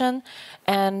organization,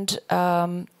 and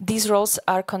these roles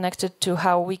are connected to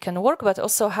how we can work, but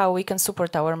also how we can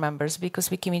support our members, because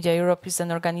Wikimedia Europe is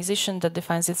an organization that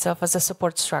defines itself as a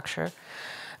support structure.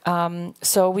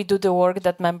 So we do the work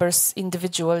that members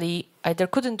individually either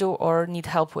couldn't do or need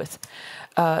help with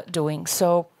doing.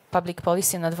 So public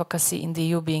policy and advocacy in the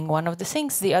EU being one of the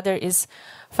things. The other is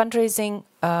fundraising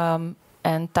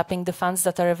and tapping the funds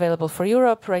that are available for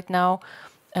Europe right now.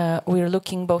 We're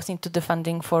looking both into the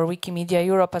funding for Wikimedia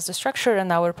Europe as a structure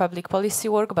and our public policy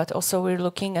work, but also we're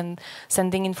looking and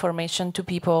sending information to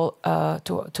people,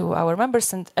 to our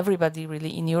members and everybody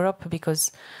really in Europe,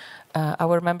 because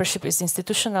our membership is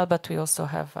institutional, but we also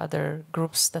have other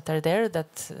groups that are there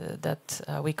that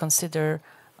we consider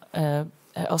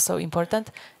also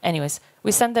important. Anyways,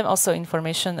 we send them also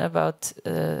information about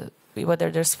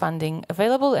whether there's funding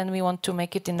available, and we want to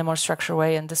make it in a more structured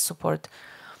way, and the support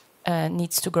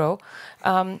needs to grow.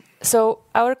 So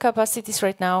our capacities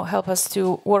right now help us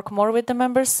to work more with the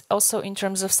members, also in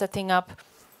terms of setting up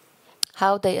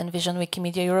how they envision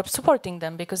Wikimedia Europe supporting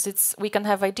them, because we can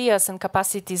have ideas and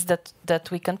capacities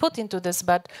that we can put into this,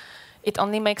 but it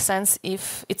only makes sense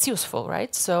if it's useful,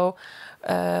 right? So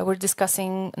we're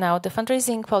discussing now the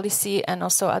fundraising policy, and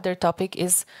also other topic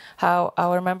is how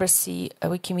our members see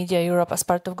Wikimedia Europe as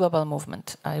part of global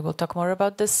movement. I will talk more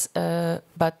about this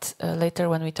but later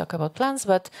when we talk about plans,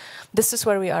 but this is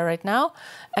where we are right now.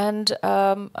 And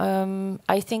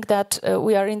I think that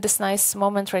we are in this nice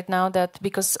moment right now that,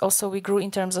 because also we grew in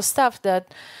terms of staff,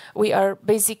 that we are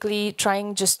basically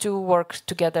trying just to work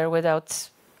together without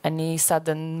any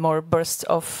sudden more bursts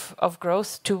of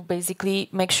growth, to basically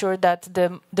make sure that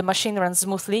the machine runs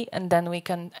smoothly, and then we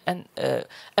can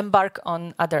embark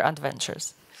on other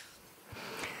adventures.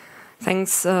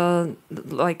 Thanks.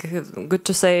 Good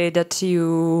to say that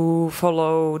you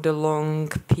follow the long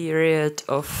period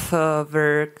of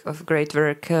great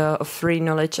work of Free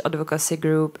Knowledge Advocacy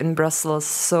Group in Brussels.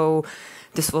 So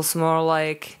this was more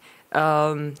like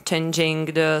changing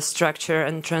the structure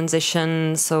and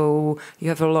transition. So you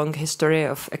have a long history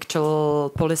of actual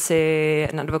policy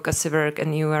and advocacy work,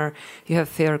 and you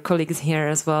have your colleagues here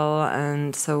as well.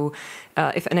 And so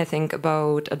if anything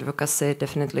about advocacy,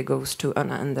 definitely goes to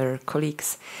Anna and their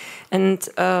colleagues. And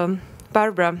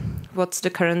Barbara, what's the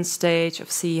current stage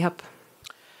of CEE Hub?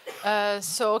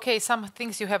 Okay, some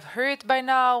things you have heard by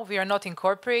now. We are not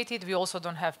incorporated. We also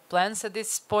don't have plans at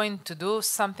this point to do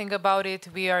something about it.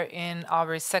 We are in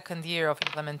our second year of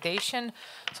implementation.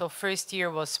 So first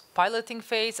year was piloting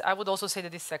phase. I would also say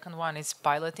that the second one is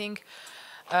piloting.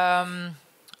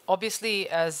 Obviously,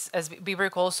 as we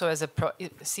work also as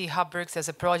CEE Hub works as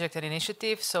a project and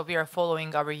initiative, so we are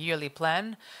following our yearly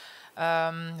plan.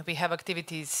 We have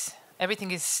activities.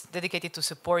 Everything is dedicated to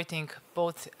supporting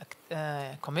both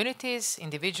communities,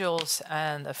 individuals,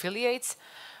 and affiliates.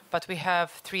 But we have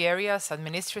 3 areas: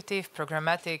 administrative,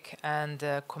 programmatic, and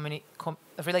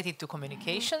related to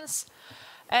communications.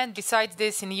 And besides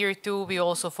this, in year 2, we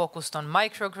also focused on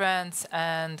microgrants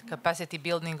and capacity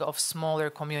building of smaller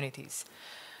communities.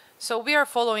 So we are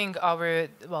following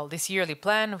this yearly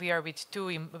plan. We are with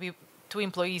 2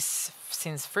 employees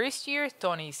since first year.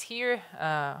 Tony is here,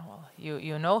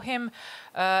 you know him.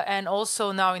 And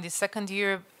also now in the second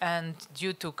year, and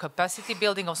due to capacity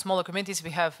building of smaller communities,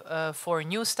 we have 4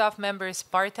 new staff members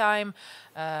part-time.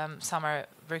 Some are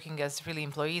working as really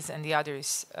employees and the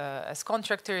others as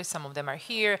contractors. Some of them are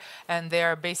here, and they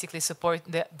are basically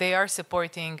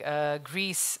supporting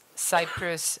Greece,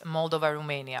 Cyprus, Moldova,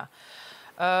 Romania.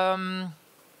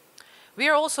 We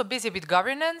are also busy with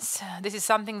governance. This is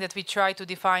something that we try to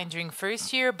define during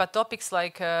first year, but topics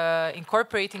like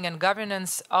incorporating and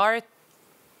governance are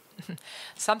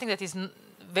something that is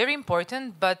very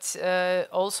important, but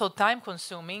also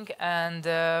time-consuming and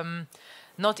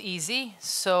not easy.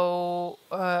 So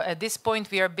at this point,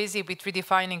 we are busy with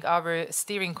redefining our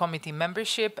steering committee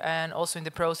membership, and also in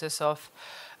the process of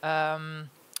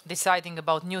deciding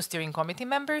about new steering committee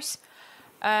members.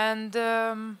 And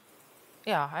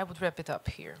yeah, I would wrap it up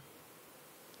here.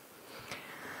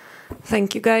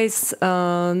 Thank you, guys.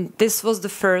 This was the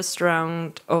first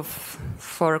round of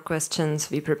 4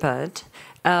 questions we prepared.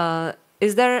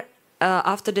 Is there,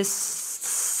 after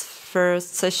this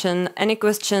first session, any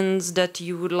questions that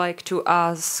you would like to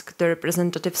ask the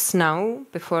representatives now,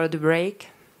 before the break?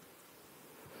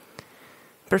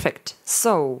 Perfect.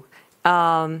 So,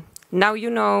 Now you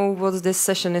know what this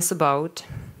session is about.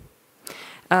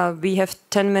 We have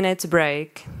 10 minutes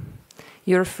break.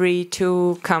 You're free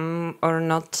to come or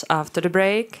not after the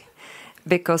break,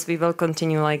 because we will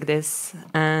continue like this.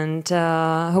 And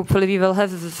hopefully we will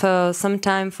have some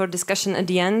time for discussion at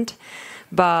the end,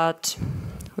 but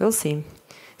we'll see.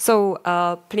 So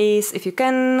please, if you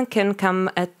can come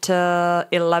at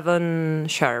 11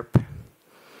 sharp.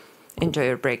 Enjoy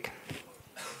your break.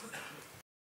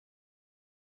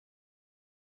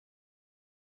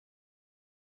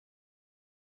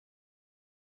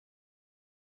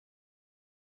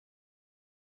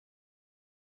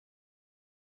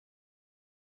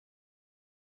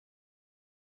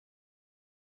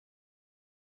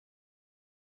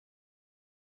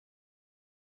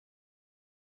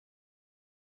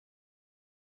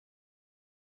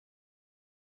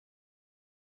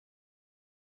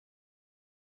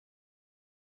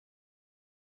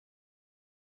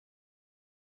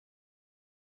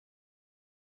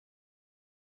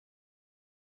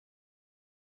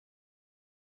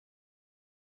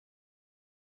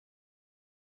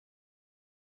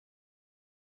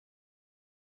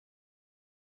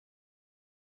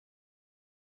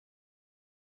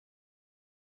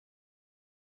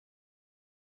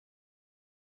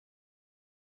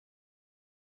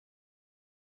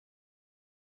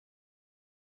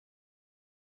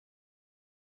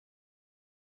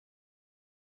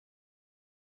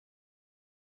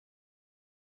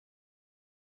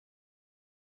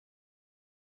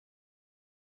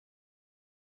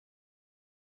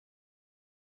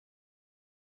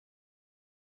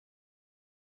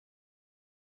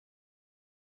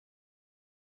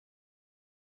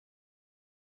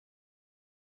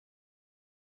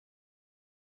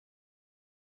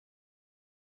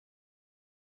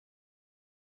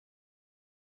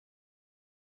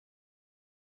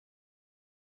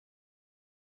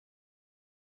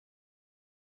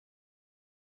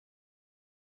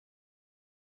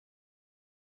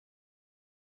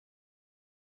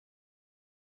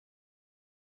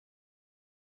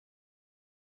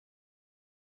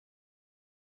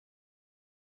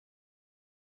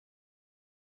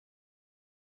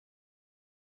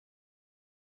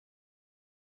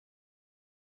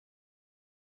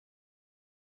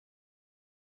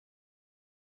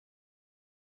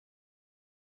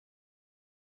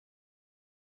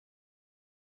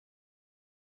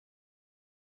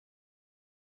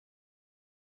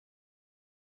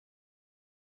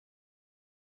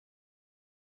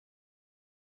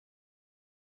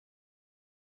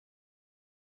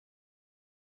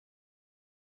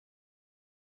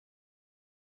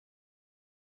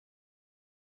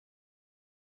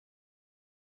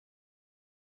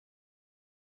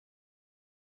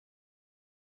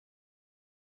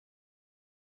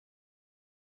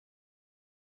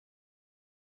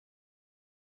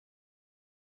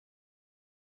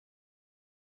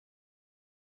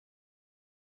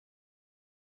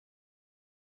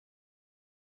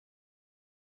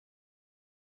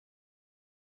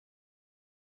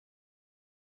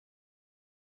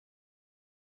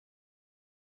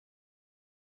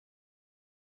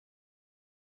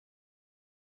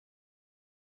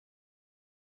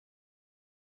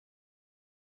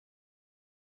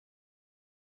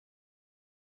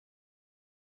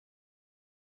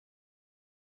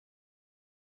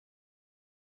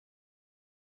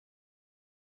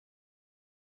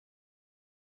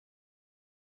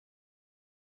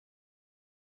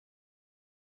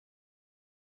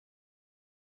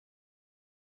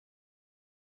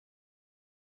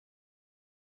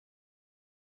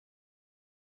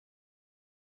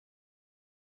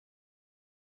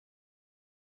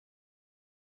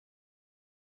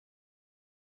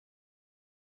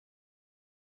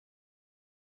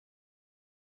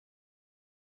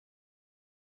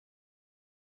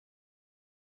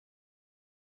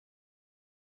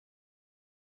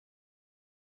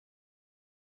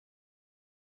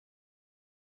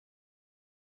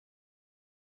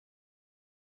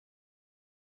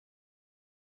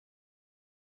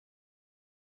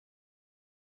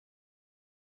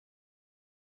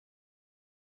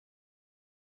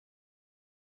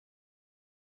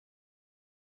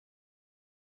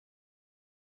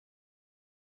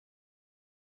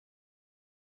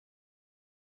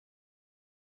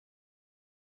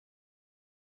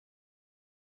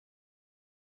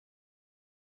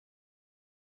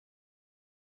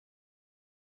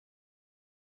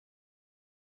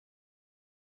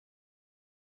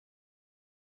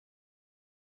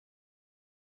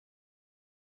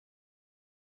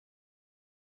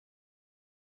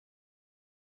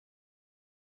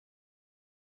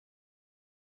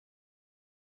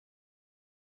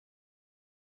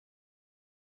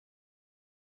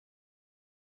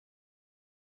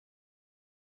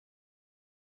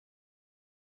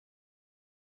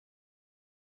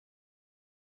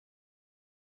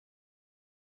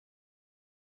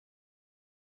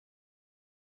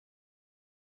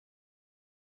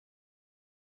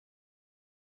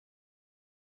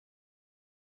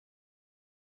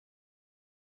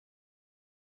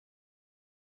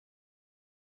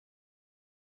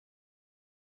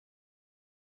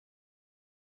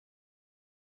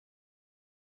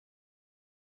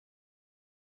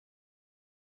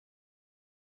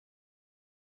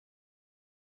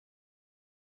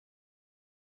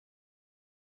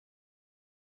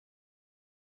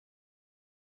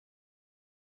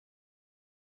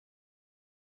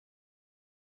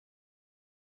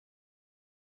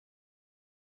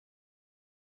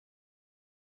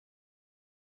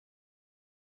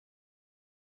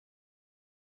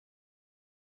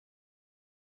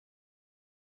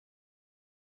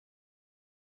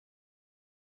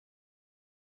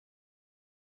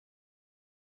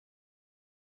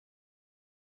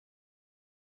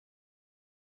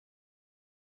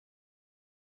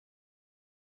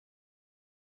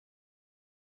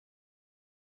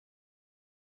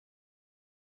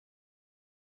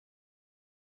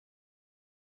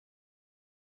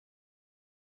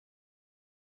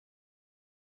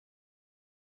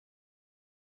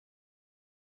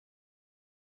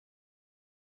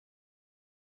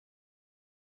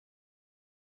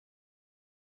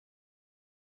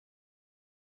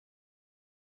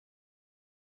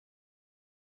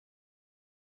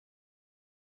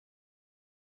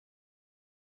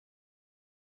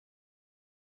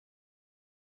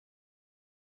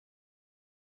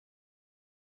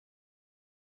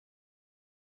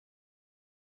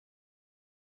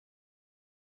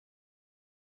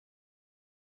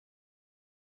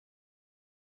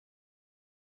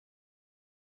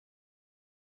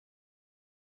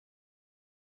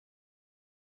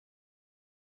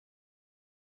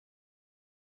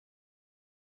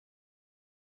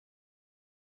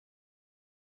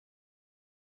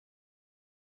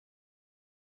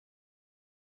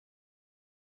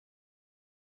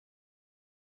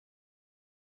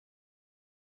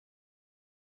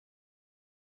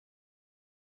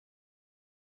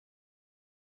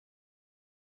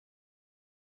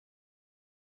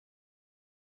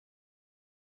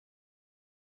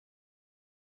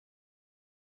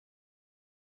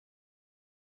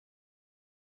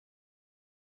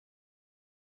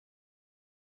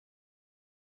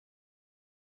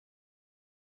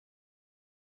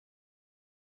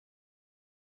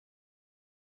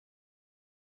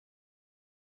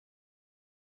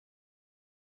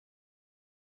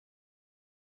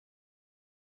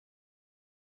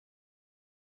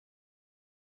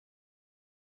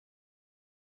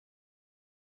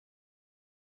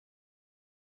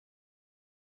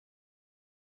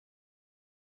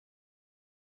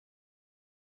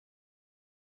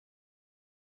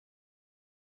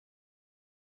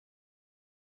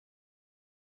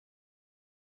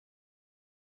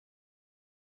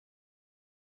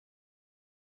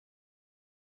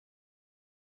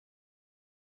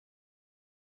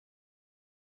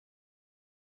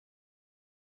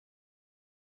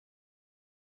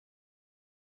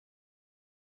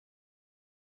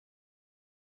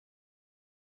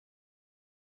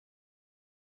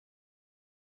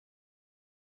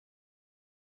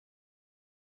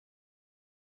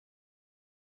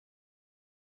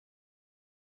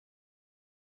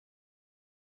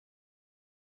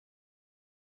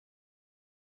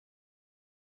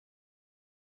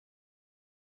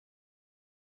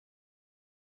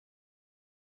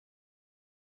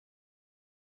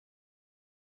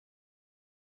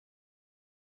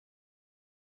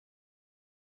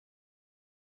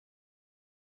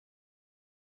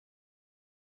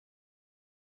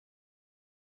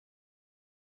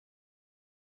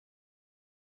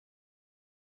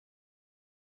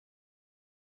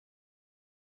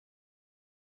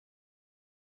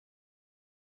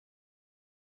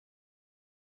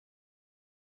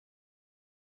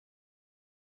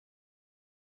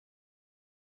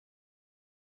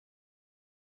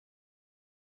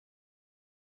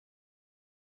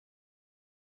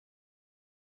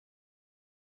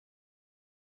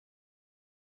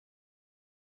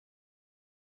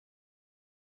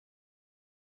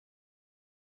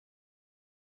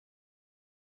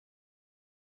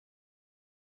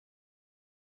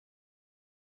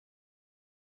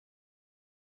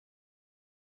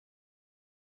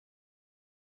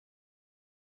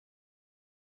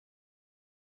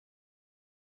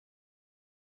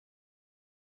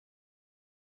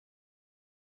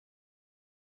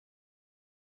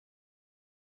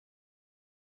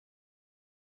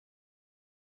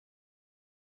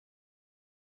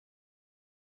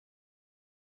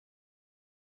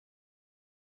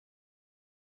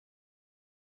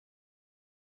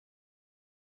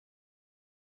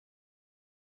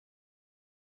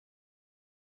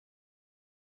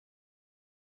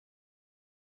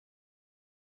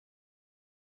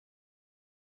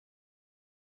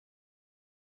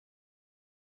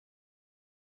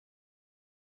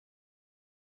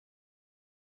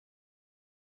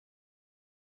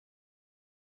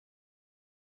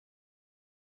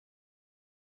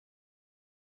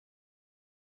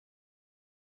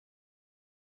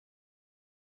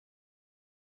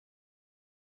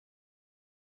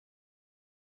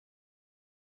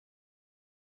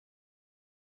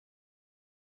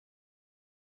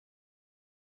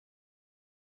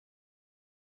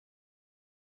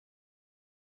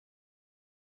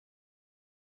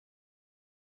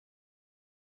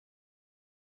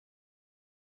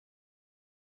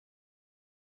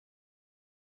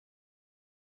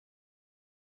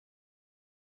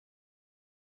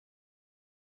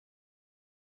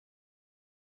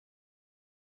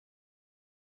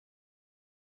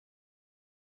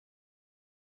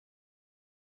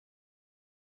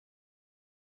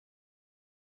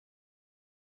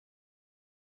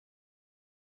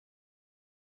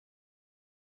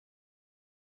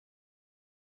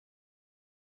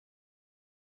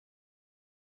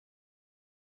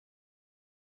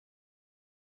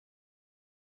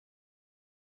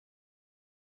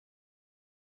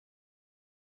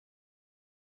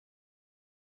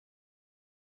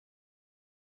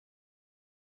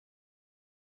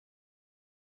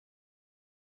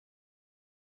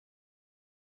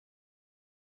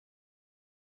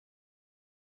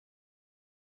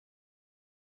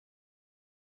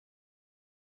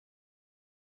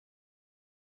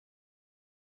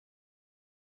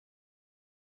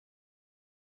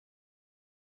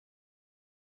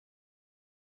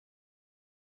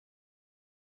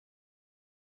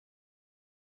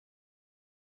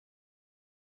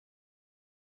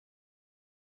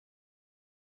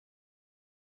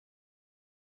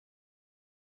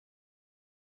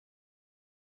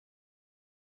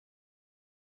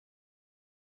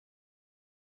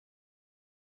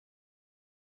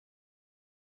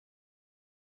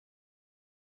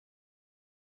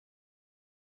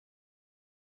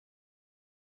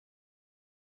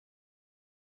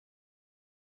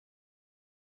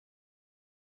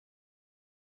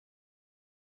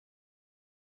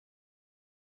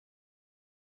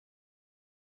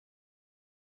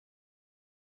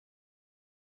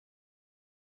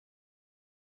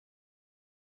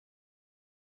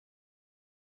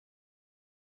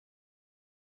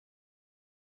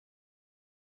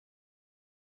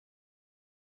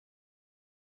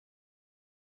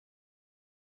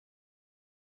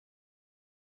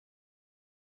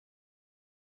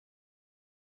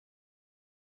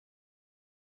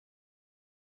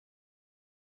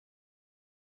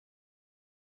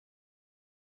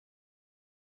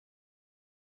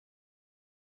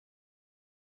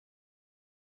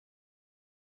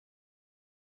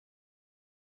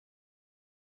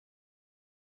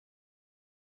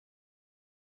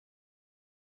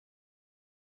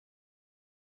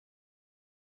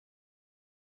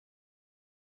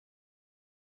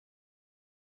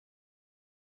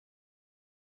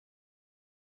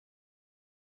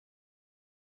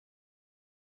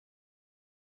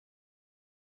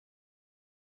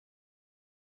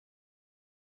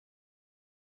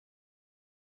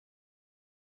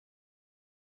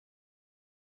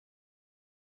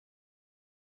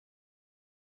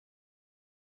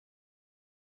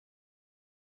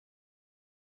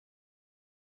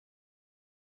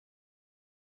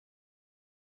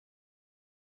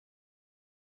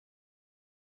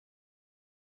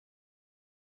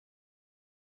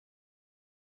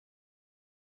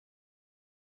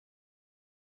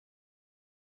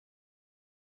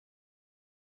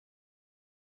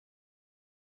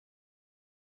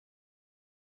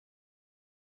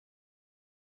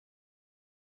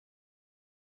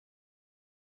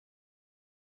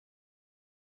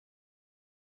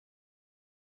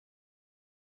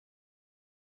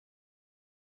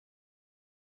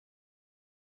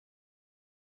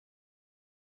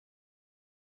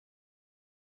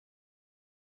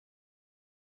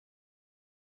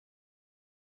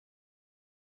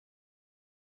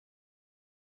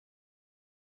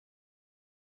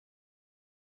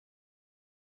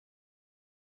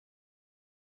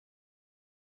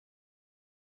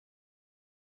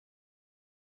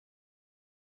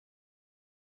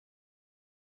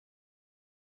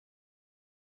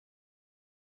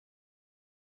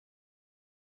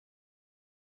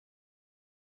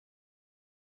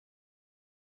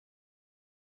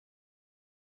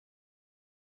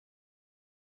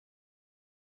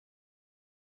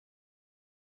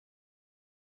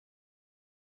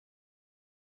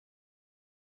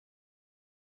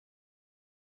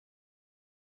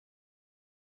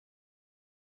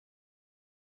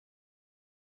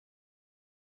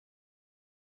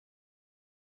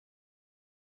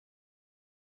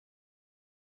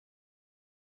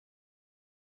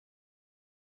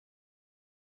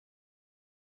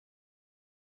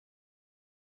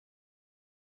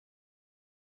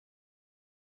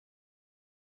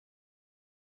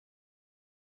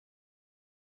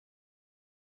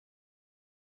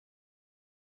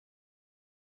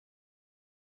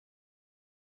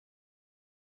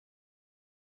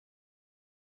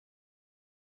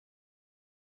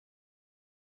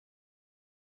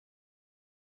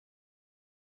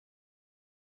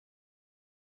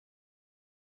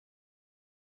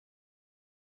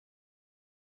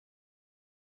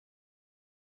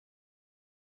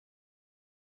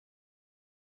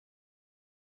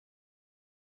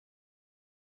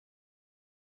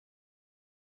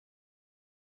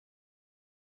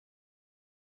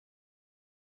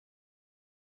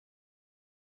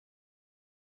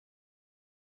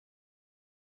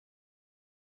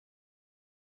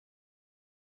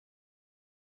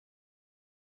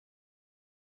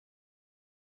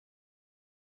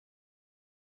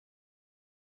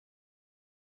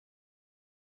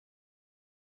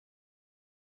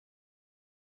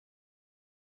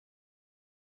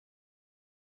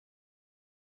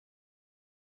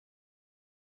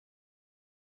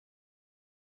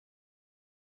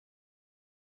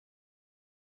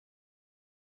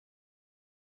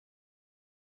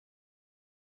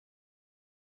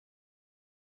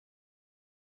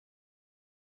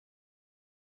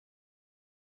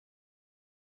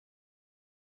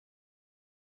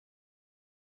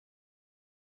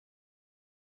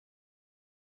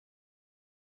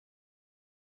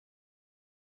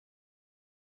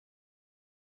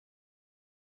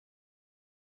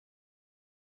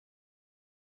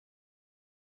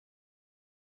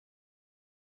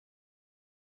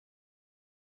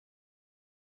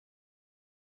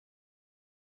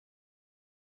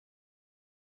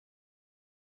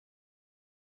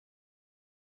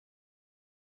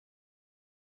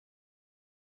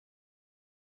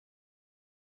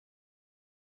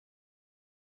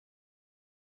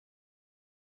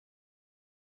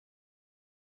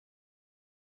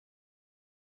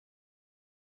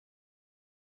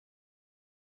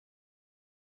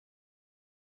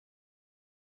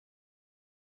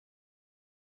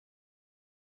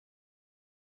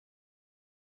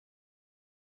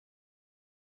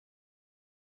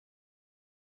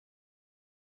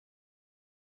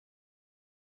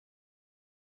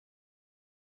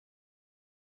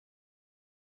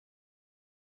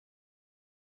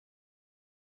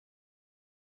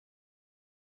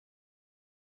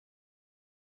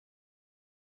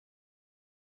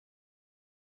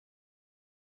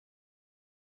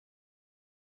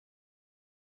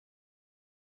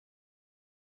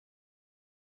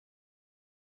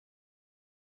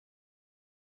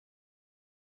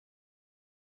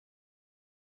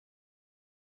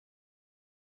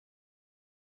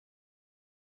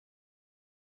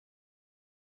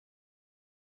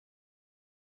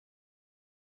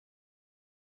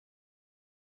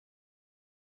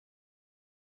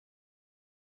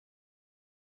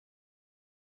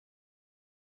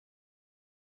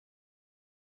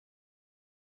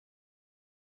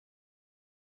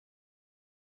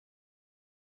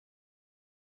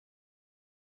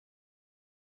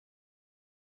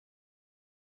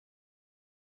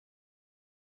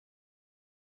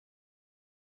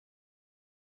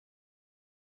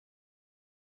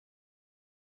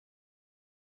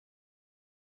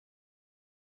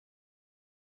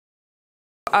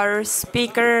 our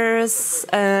speakers,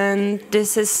 and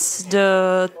this is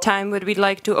the time where we'd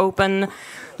like to open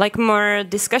like more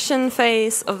discussion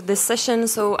phase of this session.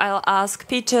 So I'll ask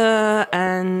Peter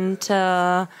and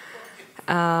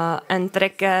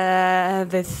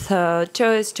Reke with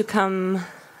Joyce to come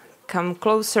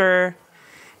closer.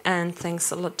 And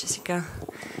thanks a lot, Jessica,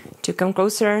 to come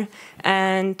closer.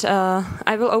 And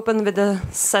I will open with a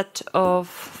set of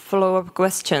follow-up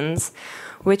questions,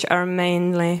 which are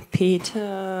mainly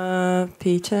Peter.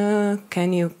 Peter,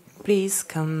 can you please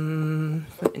come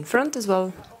in front as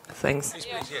well? Thanks. Please,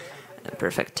 yeah.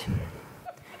 Perfect.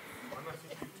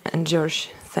 And George,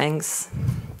 thanks.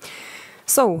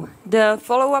 So the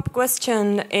follow-up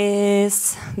question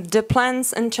is the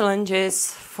plans and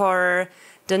challenges for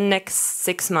the next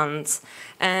 6 months.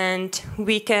 And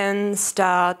we can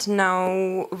start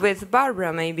now with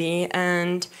Barbara, maybe,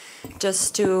 and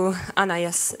just to Anna.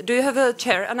 Yes, do you have a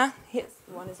chair, Anna? Yes,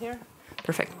 one is here.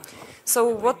 Perfect. So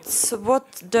what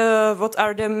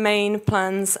are the main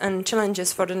plans and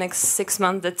challenges for the next 6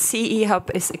 months that CEE Hub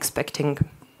is expecting?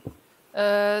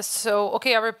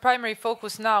 Our primary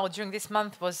focus now during this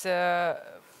month was to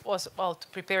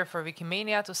prepare for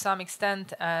Wikimedia to some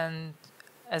extent, and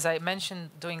as I mentioned,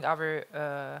 doing our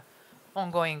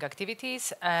ongoing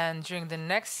activities. And during the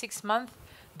next 6 months,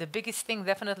 the biggest thing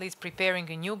definitely is preparing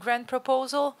a new grant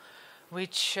proposal,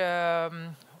 which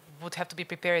would have to be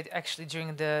prepared actually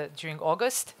during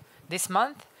August this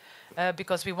month,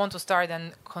 because we want to start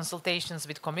then consultations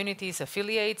with communities,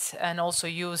 affiliates, and also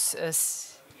use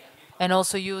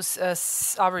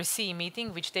our CEE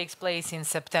meeting, which takes place in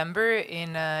September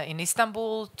in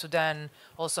Istanbul, to then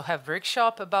also have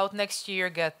workshop about next year,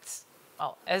 get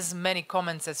as many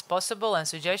comments as possible and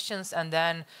suggestions, and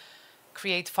then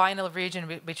create final version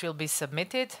which will be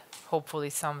submitted, hopefully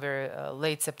somewhere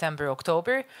late September,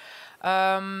 October.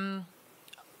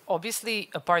 Obviously,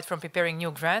 apart from preparing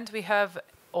new grant, we have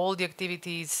all the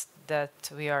activities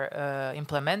that we are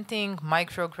implementing,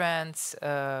 micro grants,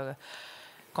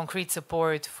 concrete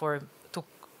support to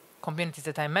communities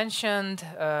that I mentioned,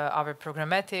 our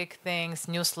programmatic things,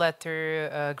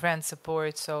 newsletter, grant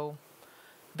support. So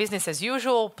business as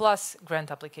usual plus grant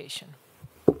application.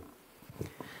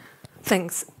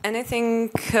 Thanks. Anything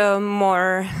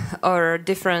more or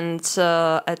different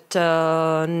at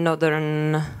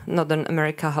Northern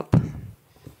America Hub?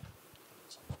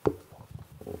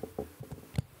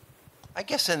 I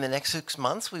guess in the next 6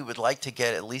 months, we would like to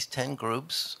get at least 10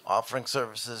 groups offering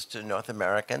services to North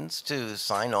Americans to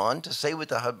sign on to say what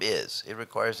the hub is. It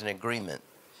requires an agreement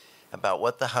about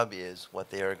what the hub is, what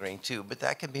they are agreeing to, but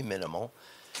that can be minimal.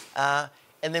 And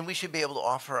then we should be able to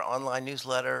offer an online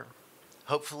newsletter,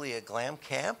 hopefully a GLAM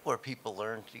camp where people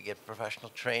learn to get professional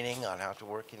training on how to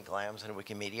work in GLAMs and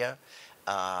Wikimedia.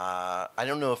 I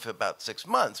don't know if about 6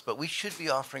 months, but we should be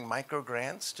offering micro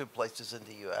grants to places in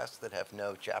the US that have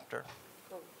no chapter.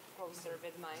 Closer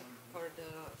with Mike for the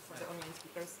online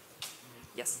speakers.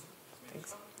 Yes,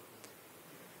 thanks.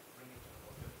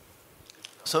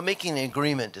 So making an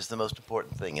agreement is the most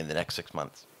important thing in the next 6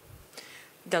 months.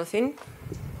 Delphine?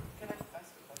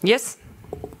 Yes?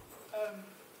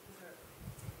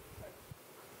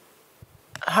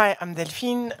 Hi, I'm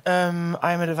Delphine.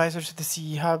 I'm an advisor to the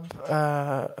CEE Hub,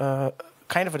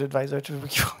 kind of an advisor to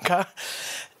WikiFranca.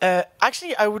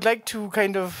 Actually, I would like to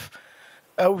kind of...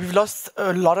 we've lost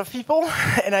a lot of people,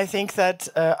 and I think that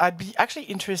I'd be actually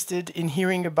interested in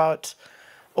hearing about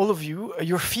all of you,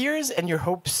 your fears and your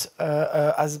hopes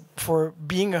as for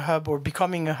being a hub or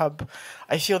becoming a hub.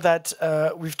 I feel that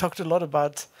we've talked a lot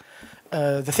about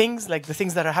the things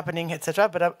that are happening, etc.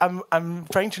 But I'm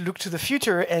trying to look to the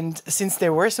future, and since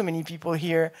there were so many people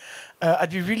here,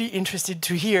 I'd be really interested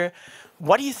to hear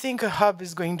what do you think a hub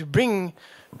is going to bring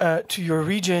to your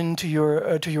region, to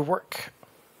your work.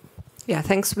 Yeah,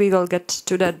 thanks. We will get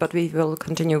to that, but we will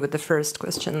continue with the first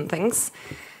question. Thanks.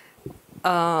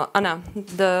 Anna,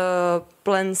 the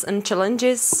plans and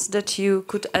challenges that you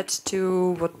could add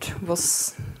to what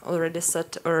was already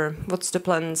said, or what's the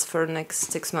plans for the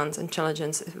next 6 months and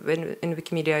challenges in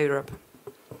Wikimedia Europe?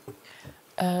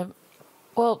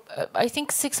 Well, I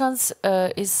think 6 months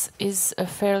is a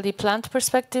fairly planned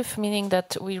perspective, meaning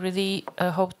that we really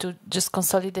hope to just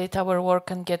consolidate our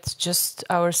work and get just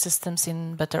our systems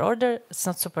in better order. It's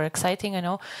not super exciting, I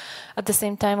know. At the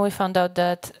same time, we found out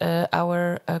that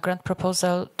our grant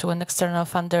proposal to an external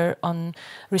funder on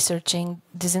researching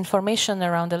disinformation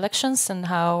around elections and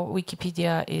how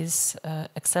Wikipedia is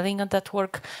excelling at that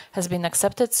work has been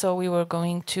accepted. So we were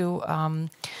going to,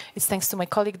 it's thanks to my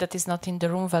colleague that is not in the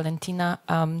room, Valentina,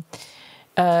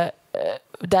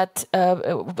 that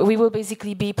we will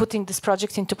basically be putting this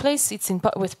project into place. It's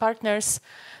with partners,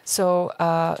 so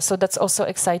so that's also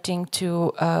exciting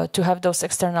to have those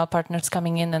external partners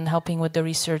coming in and helping with the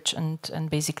research and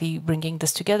basically bringing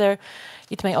this together.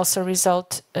 It may also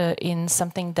result in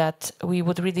something that we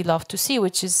would really love to see,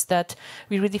 which is that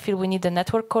we really feel we need a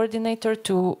network coordinator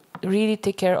to really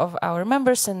take care of our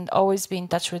members and always be in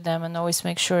touch with them and always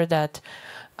make sure that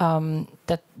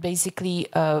that basically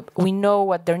we know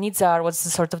what their needs are, what's the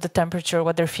sort of the temperature,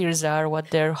 what their fears are, what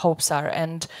their hopes are,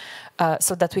 and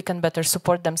so that we can better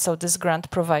support them. So this grant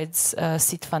provides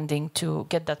seed funding to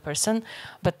get that person,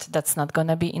 but that's not going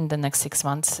to be in the next 6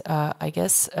 months, I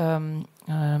guess.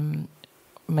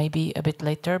 Maybe a bit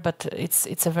later, but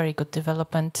it's a very good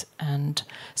development and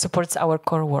supports our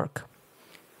core work.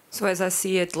 So as I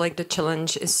see it, like the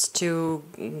challenge is to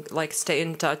like stay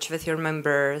in touch with your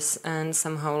members and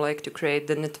somehow like to create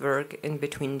the network in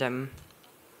between them.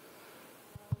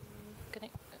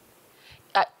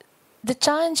 The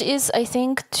challenge is, I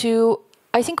think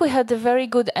we had a very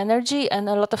good energy and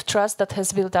a lot of trust that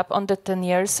has built up on the 10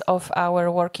 years of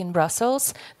our work in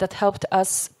Brussels that helped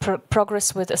us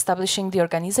progress with establishing the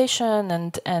organization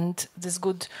and this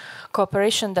good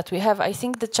cooperation that we have. I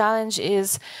think the challenge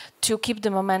is to keep the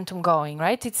momentum going,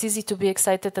 right? It's easy to be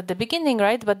excited at the beginning,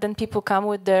 right? But then people come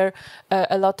with their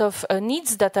a lot of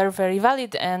needs that are very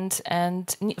valid and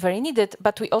very needed,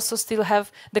 but we also still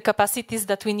have the capacities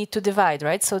that we need to divide,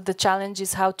 right? So the challenge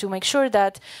is how to make sure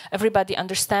that everybody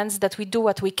understands that we do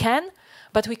what we can,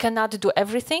 but we cannot do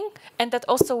everything, and that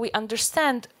also we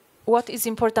understand what is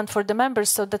important for the members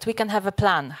so that we can have a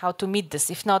plan how to meet this.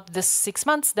 If not this 6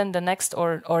 months, then the next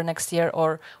or next year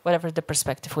or whatever the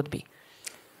perspective would be.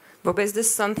 Bob, is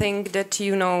this something that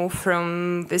you know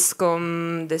from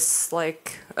WISCOM, this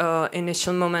like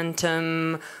initial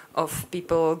momentum of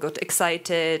people got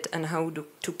excited and how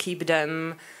to keep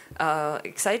them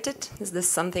excited? Is this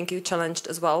something you challenged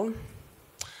as well?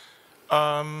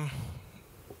 I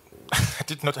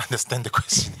did not understand the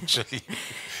question, actually.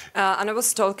 And I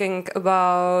was talking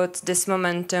about this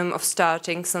momentum of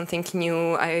starting something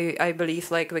new. I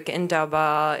believe like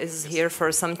WikiIndaba is here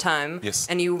for some time. Yes.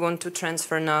 And you want to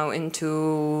transfer now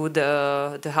into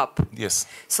the hub. Yes.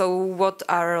 So what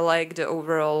are like the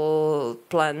overall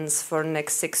plans for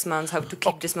next 6 months? How to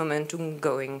keep this momentum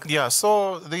going? Yeah,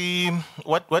 so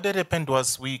what had happened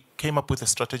was we came up with a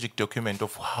strategic document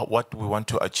of what we want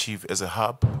to achieve as a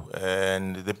hub.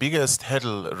 And the biggest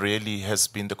hurdle really has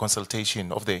been the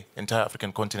consultation of the entire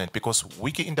African continent, because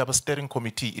WikiIndaba Steering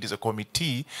Committee, it is a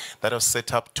committee that was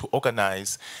set up to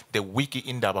organize the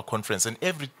WikiIndaba conference. And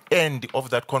every end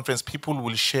of that conference, people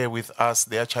will share with us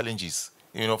their challenges,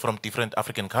 from different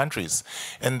African countries.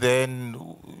 And then,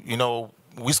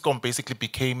 WISCOM basically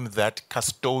became that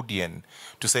custodian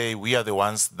to say we are the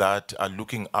ones that are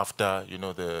looking after,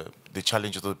 the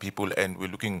challenges of the people, and we're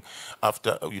looking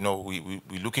after,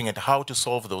 we're looking at how to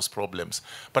solve those problems.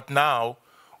 But now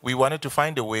we wanted to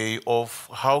find a way of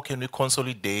how can we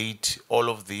consolidate all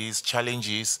of these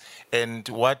challenges and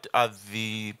what are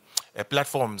the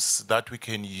platforms that we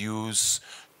can use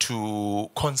to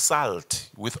consult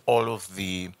with all of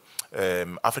the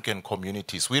African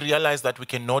communities. We realized that we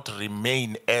cannot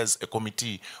remain as a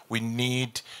committee. We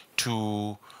need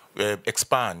to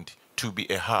expand to be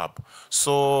a hub.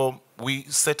 So we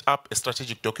set up a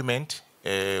strategic document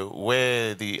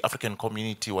where the African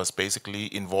community was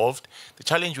basically involved. The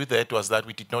challenge with that was that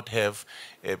we did not have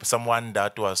someone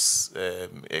that was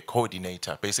a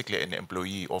coordinator, basically an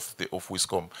employee of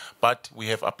WISCOM. But we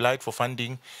have applied for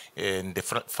funding, and the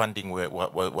funding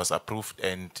was approved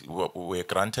and were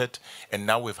granted. And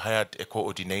now we've hired a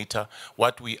coordinator.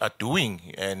 What we are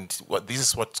doing, and this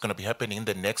is what's going to be happening in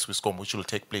the next WISCOM, which will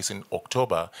take place in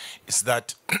October, is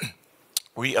that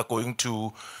we are going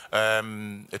to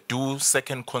do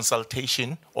second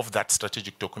consultation of that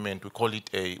strategic document. We call it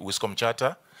a WISCOM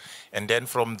Charter. And then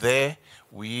from there,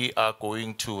 we are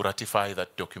going to ratify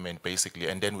that document, basically.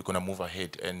 And then we're going to move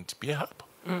ahead and be a hub.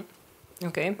 Mm.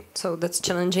 Okay, so that's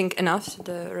challenging enough,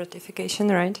 the ratification,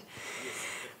 right?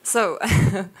 So,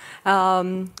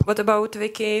 what about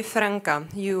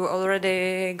WikiFranca? You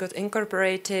already got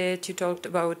incorporated. You talked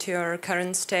about your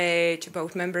current stage,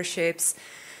 about memberships.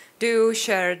 Do you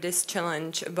share this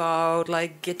challenge about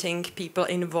like getting people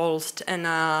involved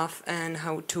enough and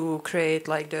how to create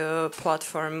like the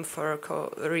platform for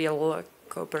real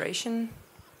cooperation?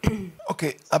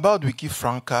 Okay, about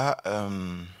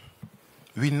WikiFranca,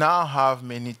 we now have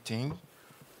many things.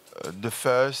 The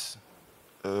first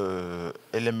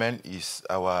element is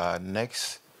our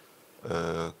next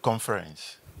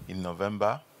conference in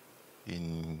November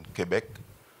in Quebec.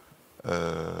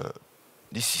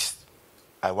 This is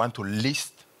I want to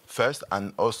list first,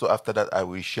 and also after that, I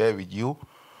will share with you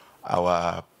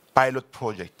our pilot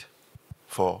project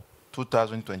for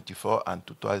 2024 and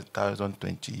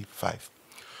 2025.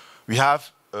 We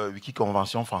have a Wiki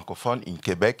Convention francophone in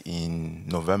Quebec in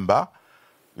November.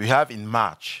 We have in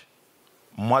March,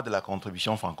 Mois de la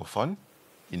Contribution francophone.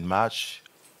 In March,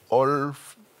 all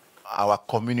our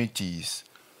communities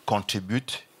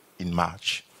contribute in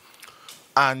March.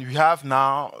 And we have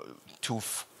now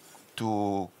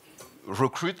to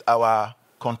recruit our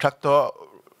contractor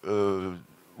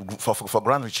for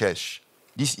grand research.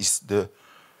 This is the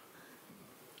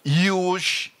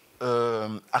huge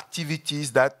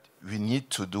activities that we need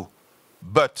to do.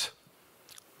 But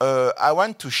I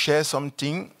want to share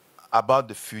something about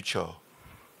the future.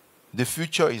 The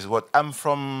future is what? I'm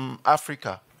from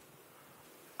Africa.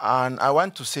 And I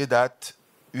want to say that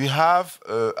we have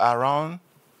around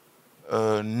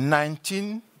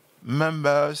 19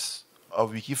 members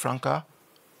of WikiFranca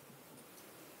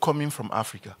coming from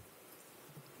Africa.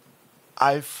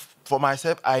 For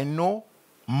myself, I know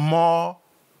more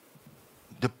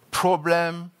the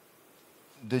problem,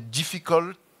 the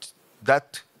difficulty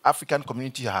that African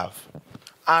community have.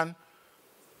 And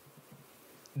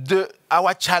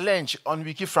our challenge on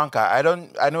WikiFranca,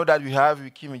 I know that we have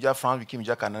Wikimedia France,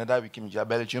 Wikimedia Canada, Wikimedia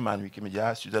Belgium, and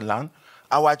Wikimedia Switzerland.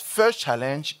 Our first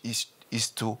challenge is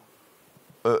to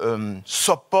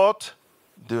support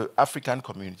the African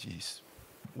communities.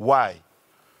 Why?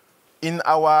 In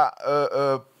our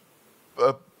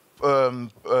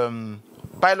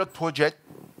pilot project,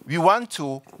 we want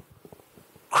to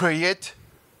create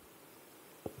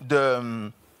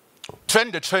the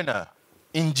train the trainer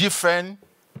in different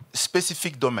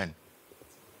specific domain.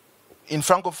 In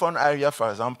Francophone area, for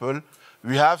example,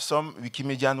 we have some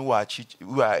Wikimedians who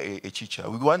are a teacher.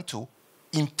 We want to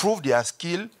improve their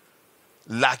skill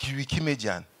like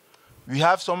Wikimedian. We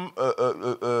have some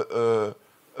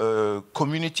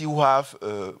community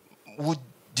who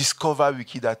discover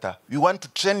Wikidata. We want to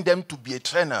train them to be a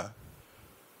trainer.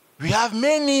 We have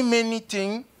many, many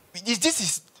things. This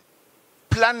is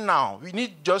planned now. We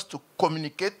need just to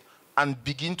communicate and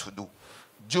begin to do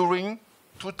during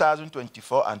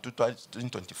 2024 and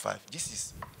 2025. This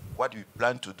is what we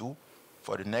plan to do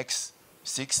for the next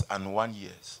 6 and 1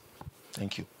 years.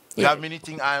 Thank you. We have many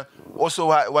things. I also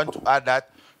want to add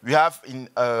that we have in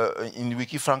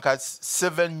WikiFranca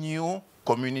 7 new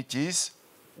communities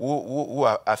who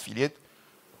are affiliated.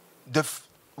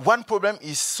 One problem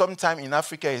is sometimes in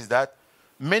Africa is that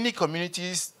many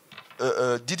communities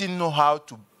didn't know how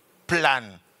to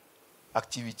plan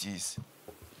activities.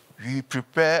 We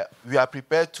are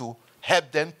prepared to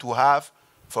help them to have,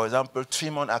 for example,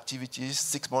 3-month activities,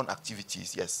 6-month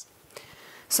activities, yes.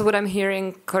 So what I'm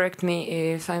hearing, correct me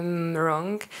if I'm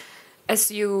wrong,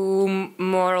 as you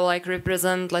more like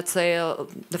represent, let's say,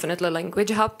 definitely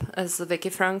language hub as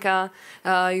WikiFranca,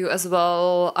 you as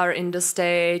well are in the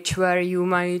stage where you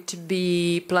might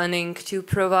be planning to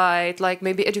provide like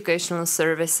maybe educational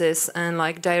services and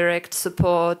like direct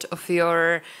support of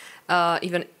your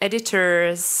even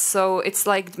editors. So it's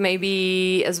like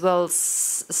maybe as well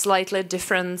slightly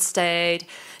different state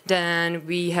than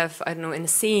we have, I don't know, in the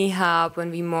CEE Hub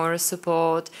when we more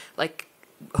support like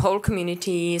whole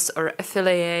communities or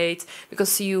affiliates,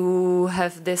 because you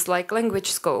have this like language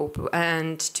scope.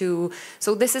 And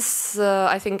so this is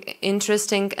I think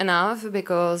interesting enough,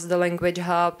 because the language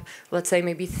hub, let's say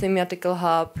maybe thematical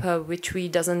hub, which we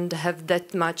doesn't have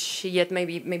that much yet,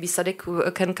 maybe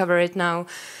Sadiq can cover it now,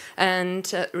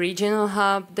 and regional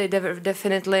hub, they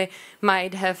definitely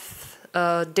might have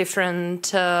different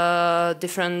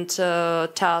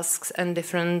tasks and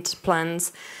different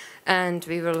plans. And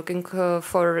we were looking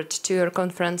forward to your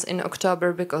conference in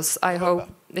October, because I hope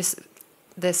this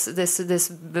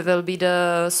will be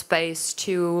the space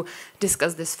to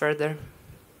discuss this further.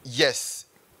 Yes,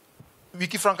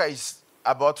 WikiFranca is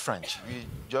about French.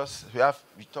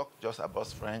 We talk just about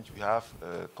French. We have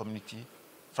community,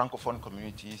 Francophone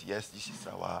communities. Yes, this is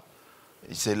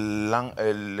it's a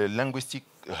linguistic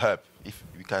hub, if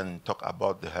we can talk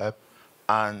about the hub,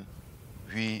 and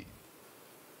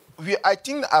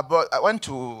I want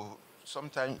to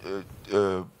sometimes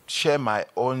share my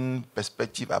own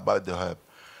perspective about the hub.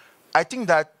 I think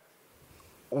that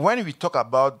when we talk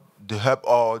about the hub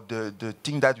or the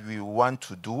thing that we want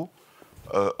to do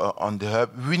on the hub,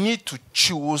 we need to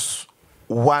choose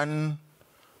one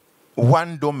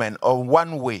domain or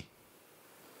one way.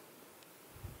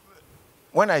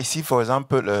 When I see, for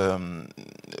example,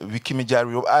 Wikimedia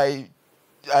Europe, I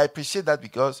appreciate that,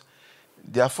 because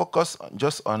they are focused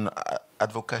just on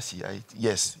advocacy.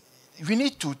 Yes, we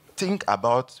need to think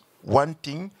about one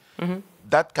thing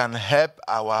that can help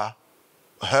our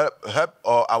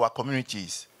our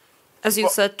communities. As you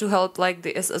said, to help like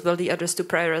the as well the others to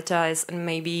prioritize and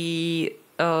maybe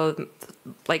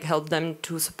like help them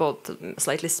to support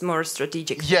slightly more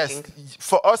strategic thinking. Yes,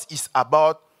 for us it's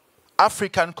about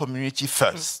African community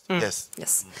first. Yes.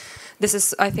 Yes. This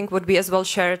is, I think, would be as well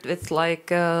shared with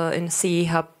like in CEE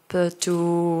Hub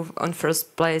to, on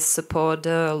first place, support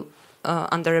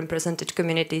underrepresented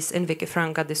communities in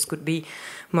WikiFranca. This could be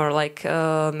more like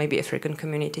maybe African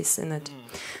communities in it.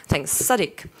 Thanks.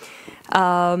 Sadiq.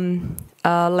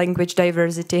 Language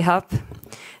Diversity Hub.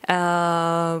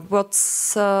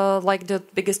 What's like the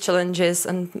biggest challenges,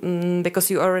 and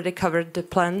because you already covered the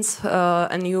plans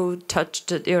and you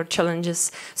touched your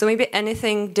challenges, so maybe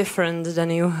anything different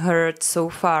than you heard so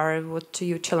far, what do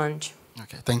you challenge?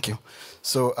 Okay, thank you.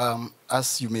 So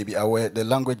as you may be aware, the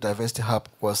Language Diversity Hub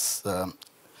was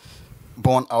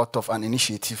born out of an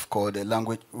initiative called the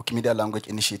Wikimedia Language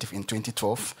Initiative in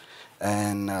 2012.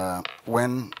 And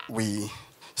when we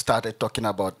started talking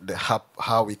about the hub,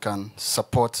 how we can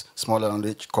support smaller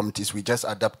language communities, we just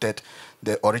adapted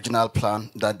the original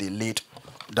plan that they laid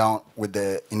down with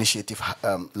the initiative,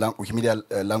 Wikimedia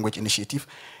Language Initiative.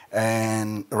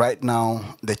 And right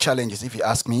now, the challenges, if you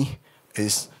ask me,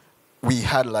 is we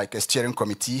had like a steering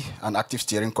committee, an active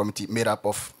steering committee made up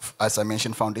of, as I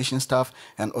mentioned, foundation staff,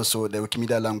 and also the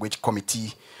Wikimedia Language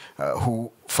Committee,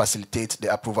 who facilitate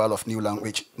the approval of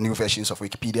new versions of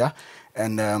Wikipedia.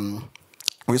 And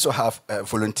we also have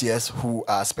volunteers who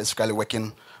are specifically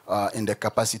working in the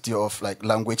capacity of like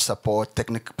language support,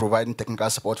 providing technical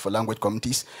support for language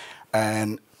communities.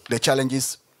 And the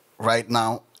challenges right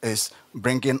now is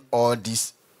bringing all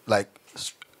these, like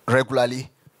regularly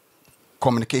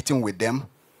communicating with them,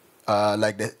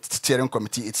 like the steering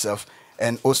committee itself,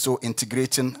 and also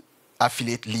integrating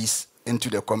affiliate lists into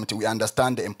the committee. We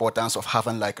understand the importance of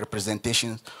having like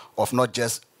representation of not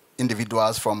just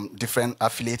individuals from different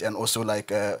affiliate and also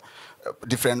like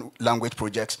different language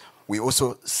projects. We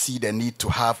also see the need to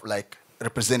have like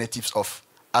representatives of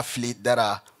affiliate that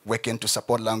are working to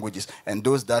support languages, and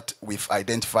those that we've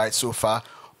identified so far,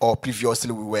 or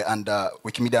previously we were under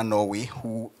Wikimedia Norway,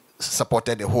 who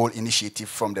supported the whole initiative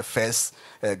from the first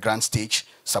grant stage,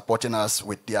 supporting us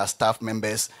with their staff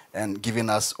members and giving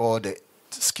us all the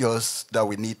skills that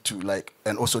we need to like,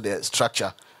 and also the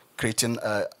structure, creating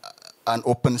an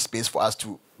open space for us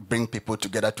to bring people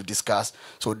together to discuss.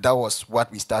 So that was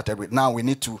what we started with. Now we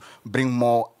need to bring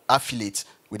more affiliates.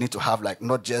 We need to have like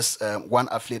not just one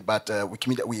affiliate, but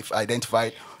Wikimedia, we've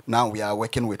identified, now we are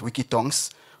working with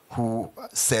Wikitongues, who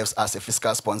serves as a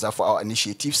fiscal sponsor for our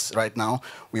initiatives right now.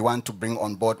 We want to bring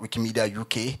on board Wikimedia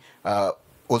UK,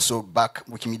 also back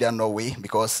Wikimedia Norway,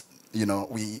 because you know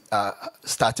we are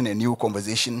starting a new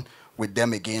conversation with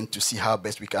them again to see how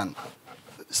best we can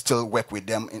still work with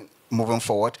them in moving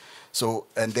forward. So,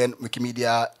 and then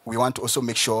Wikimedia, we want to also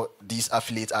make sure these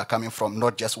affiliates are coming from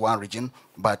not just one region,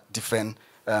 but different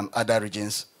other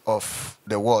regions of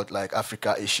the world, like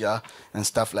Africa, Asia, and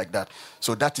stuff like that.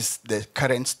 So that is the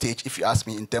current stage, if you ask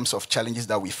me, in terms of challenges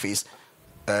that we face.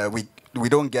 We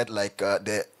don't get like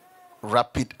the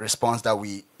rapid response that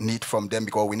we need from them,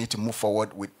 because we need to move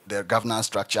forward with the governance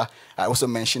structure. I also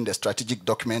mentioned the strategic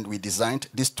document we designed.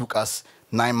 This took us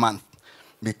 9 months,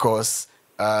 because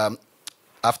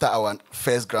after our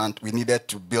first grant, we needed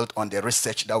to build on the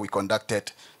research that we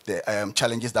conducted, the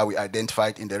challenges that we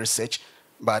identified in the research,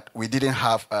 but we didn't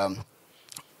have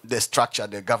the structure,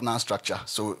 the governance structure.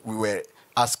 So we were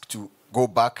asked to go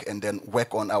back and then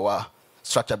work on our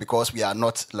structure, because we are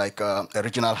not like a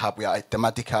regional hub, we are a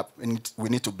thematic hub. We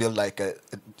need to build like a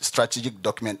strategic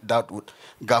document that would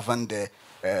govern the,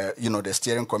 the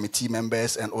steering committee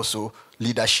members and also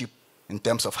leadership in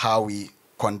terms of how we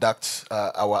conduct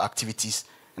our activities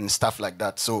and stuff like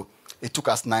that. So it took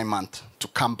us 9 months to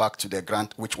come back to the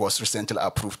grant, which was recently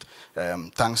approved,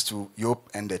 thanks to Joop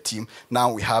and the team.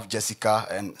 Now we have Jessica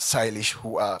and Silesh,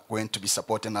 who are going to be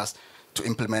supporting us to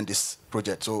implement this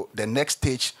project. So the next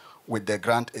stage with the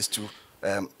grant is to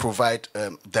provide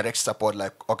direct support,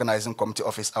 like organizing community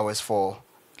office hours for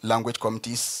language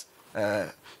committees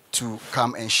to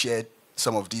come and share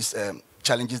some of these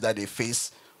challenges that they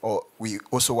face. Or we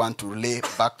also want to relay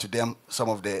back to them some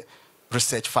of the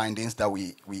research findings that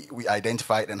we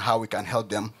identified and how we can help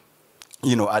them,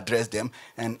 address them.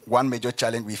 And one major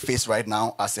challenge we face right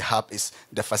now as a hub is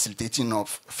the facilitation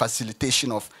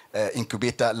of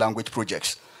incubator language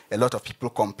projects. A lot of people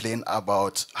complain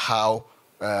about how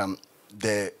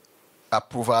the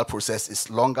approval process is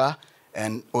longer,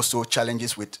 and also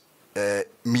challenges with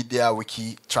media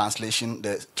wiki translation,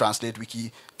 the translate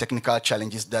wiki technical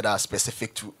challenges that are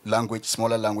specific to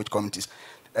smaller language communities.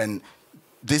 And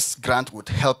this grant would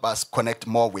help us connect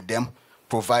more with them,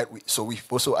 so we've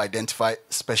also identified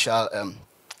special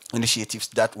initiatives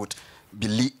that would be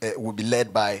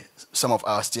led by some of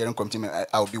our steering committee members.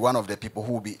 I will be one of the people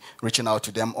who will be reaching out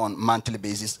to them on monthly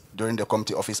basis during the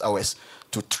committee office hours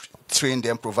to train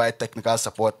them, provide technical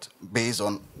support based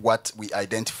on what we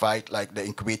identified, like the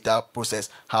incubator process,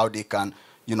 how they can,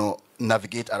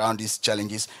 navigate around these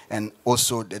challenges. And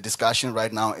also the discussion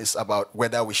right now is about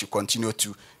whether we should continue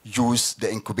to use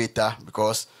the incubator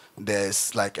because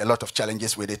there's like a lot of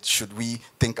challenges with it. Should we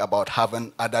think about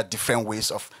having other different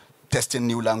ways of testing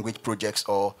new language projects,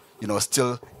 or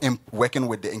still working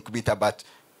with the incubator but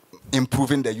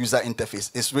improving the user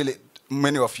interface? It's really,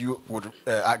 many of you would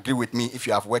agree with me. If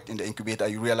you have worked in the incubator,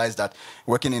 you realize that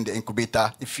working in the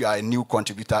incubator, if you are a new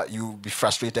contributor, you'll be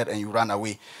frustrated and you run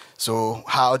away. So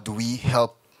how do we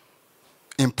help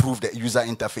improve the user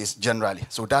interface generally?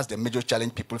 So that's the major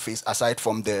challenge people face, aside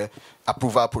from the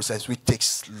approval process, which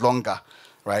takes longer.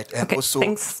 Right, and okay, also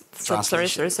thanks. Sorry,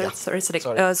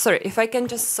 if I can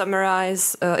just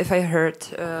summarize, if I heard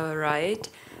right,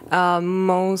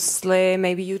 mostly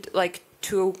maybe you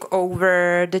took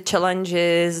over the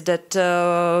challenges that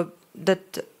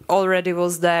already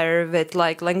was there with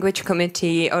language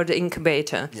committee or the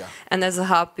incubator, and as a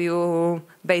hub, you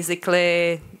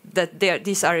basically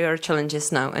these are your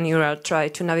challenges now, and you are trying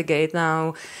to navigate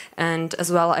now. And as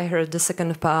well, I heard the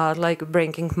second part,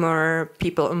 bringing more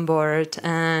people on board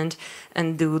and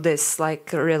do this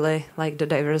really the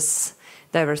diverse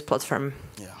platform.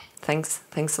 Yeah. Thanks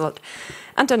a lot,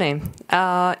 Anthony.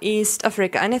 East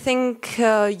Africa. Anything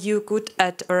you could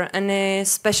add, or any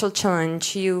special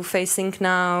challenge you facing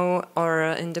now, or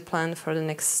in the plan for the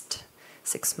next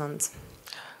 6 months?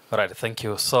 All right. Thank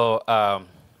you. So.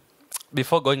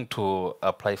 Before going to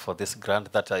apply for this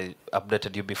grant that I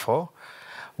updated you before,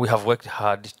 we have worked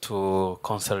hard to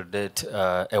consolidate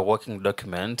a working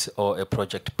document or a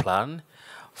project plan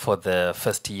for the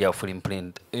first year of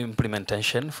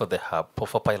implementation for the hub,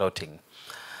 for piloting.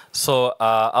 So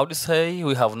I would say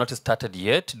we have not started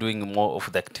yet doing more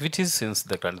of the activities since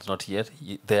the grant is not yet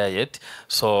there yet.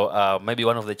 So maybe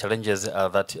one of the challenges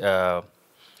that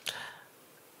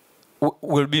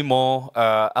will be more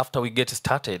after we get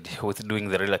started with doing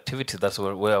the real activities. That's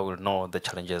where we'll know the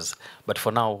challenges. But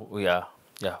for now, we are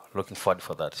looking forward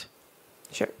for that.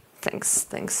 Sure.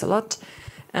 Thanks a lot.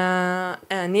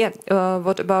 And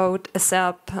what about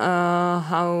ASAP?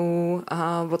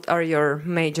 What are your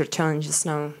major challenges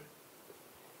now?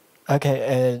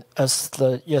 Okay,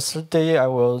 yesterday I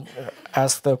will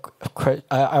answer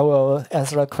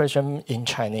the question in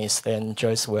Chinese, then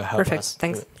Joyce will help Perfect. us.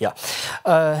 Thanks. Yeah,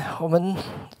 我们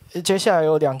接下来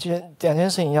有两件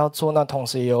事情要做，那同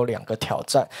时也有2个挑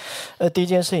战。第一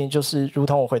件事情就是，如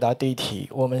同我回答第一题，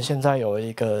我们现在有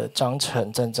一个章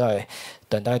程正在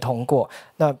等待通过。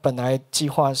那本来计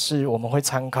划是我们会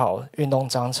参考运动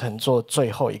章程做最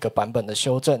后一个版本的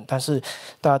修正，但是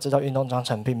大家知道运动章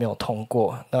程并没有通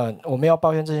过。那我们要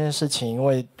抱怨这件事情，因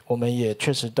为我们也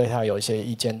确实对它有一些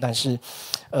意见，但是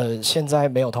现在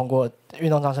没有通过，运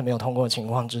动章程没有通过的情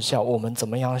况之下，我们怎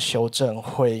么样修正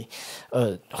会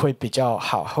比较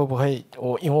好？会不会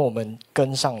因为我们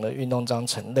跟上了运动章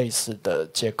程类似的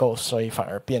结构，所以反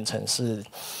而变成是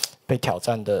被挑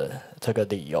战的这个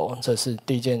理由？这是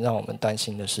第一件让我们担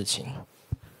心的事情。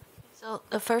So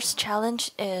the first challenge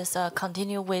is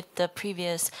continue with the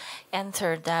previous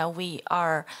answer that we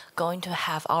are going to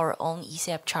have our own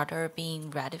ECF charter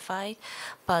being ratified,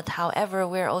 but however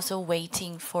we're also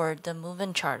waiting for the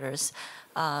movement charters,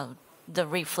 the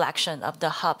reflection of the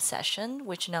hub session,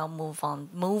 which now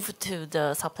move to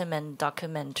the supplement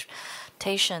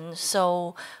documentation.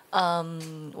 So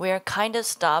we're kind of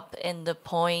stopped in the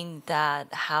point that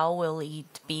how will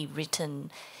it be written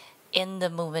in the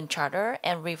movement charter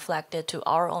and reflected to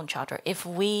our own charter. If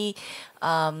we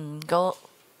go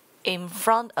in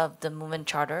front of the movement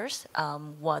charters,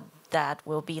 what that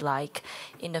will be like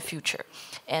in the future,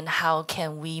 and how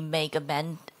can we make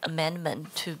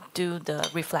amendment to do the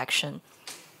reflection.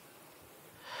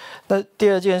 那第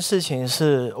二件事情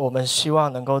是我们希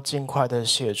望能够尽快的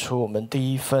写出我们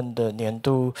第一份的年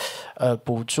度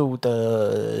补助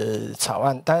的草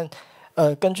案，但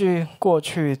根据过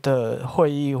去的会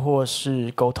议或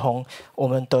是沟通，我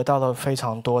们得到了非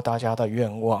常多大家的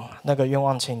愿望。那个愿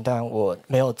望清单我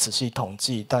没有仔细统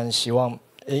计，但希望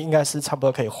应该是差不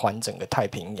多可以环整个太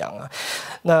平洋啊。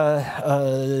那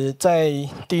在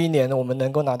第一年我们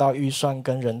能够拿到预算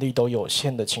跟人力都有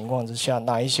限的情况之下，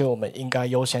哪一些我们应该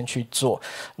优先去做？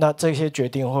那这些决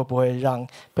定会不会让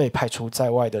被排除在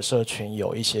外的社群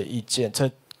有一些意见？这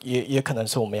也可能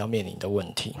是我们要面临的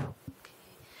问题。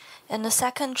And the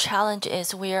second challenge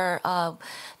is we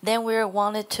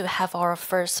wanted to have our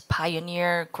first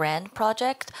pioneer grant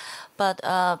project, but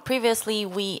previously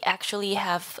we actually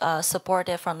have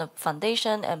supported from the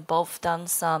foundation and both done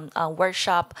some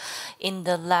workshop in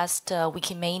the last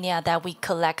Wikimania that we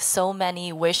collect so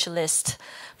many wish lists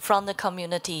from the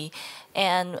community,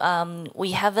 and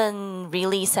we haven't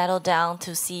really settled down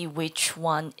to see which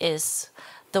one is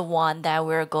the one that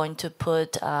we're going to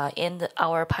put in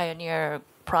our pioneer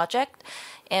project.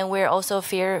 And we're also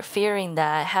fearing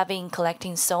that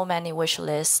collecting so many wish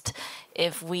lists,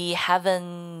 if we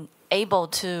haven't able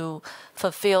to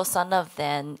fulfill some of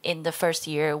them in the first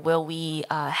year, will we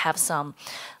have some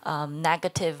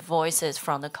negative voices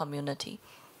from the community?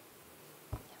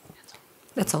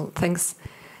 That's all. Thanks.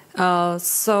 With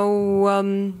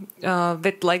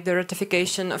like the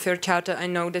ratification of your charter, I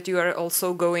know that you are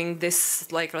also going this,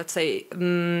 like, let's say,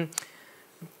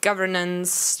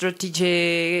 governance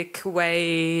strategic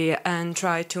way and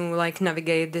try to like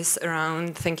navigate this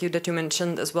around. Thank you that you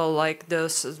mentioned as well, like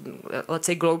this, let's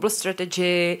say, global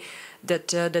strategy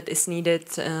that is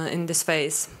needed in this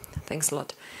phase. Thanks a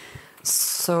lot.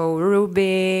 So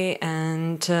Ruby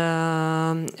and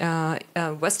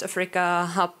West Africa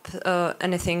Hub,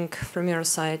 anything from your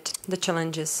side, the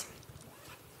challenges?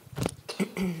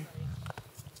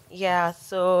 Yeah,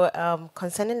 so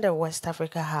concerning the West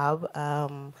Africa Hub,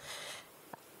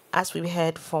 as we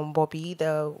heard from Bobby,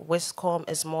 the WISCOM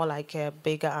is more like a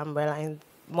bigger umbrella, and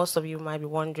most of you might be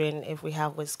wondering, if we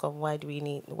have WISCOM, why do we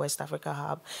need West Africa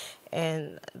Hub?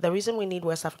 And the reason we need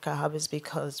West Africa Hub is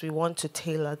because we want to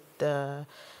tailor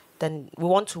we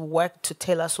want to work to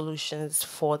tailor solutions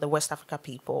for the West Africa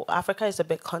people. Africa is a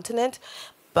big continent,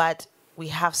 but we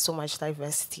have so much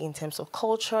diversity in terms of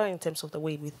culture, in terms of the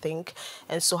way we think.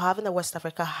 And so having a West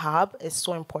Africa Hub is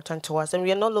so important to us. And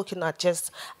we are not looking at just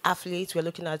affiliates, we're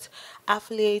looking at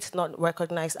affiliates, not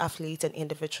recognized affiliates and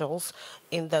individuals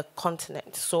in the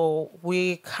continent. So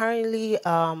we currently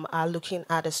are looking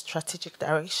at a strategic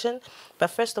direction. But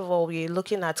first of all, we're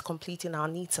looking at completing our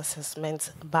needs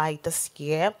assessment by this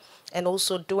year and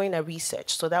also doing a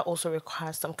research. So that also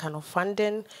requires some kind of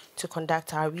funding to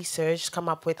conduct our research, come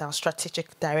up with our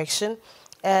strategic direction,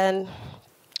 and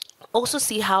also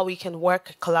see how we can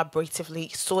work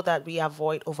collaboratively so that we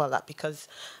avoid overlap, because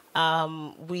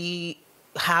we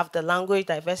have the language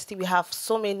diversity, we have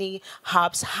so many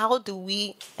hubs. How do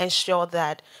we ensure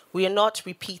that we are not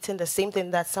repeating the same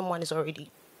thing that someone is already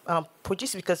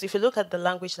producing? Because if you look at the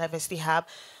language diversity hub,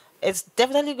 it's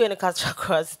definitely going to cut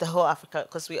across the whole Africa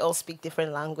because we all speak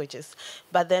different languages.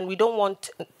 But then we don't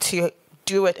want to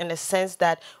do it in a sense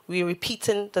that we're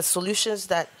repeating the solutions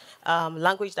that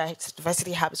language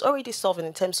diversity hub is already solving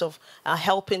in terms of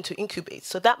helping to incubate.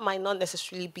 So that might not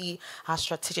necessarily be our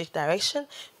strategic direction,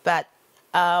 but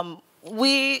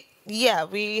we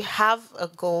have a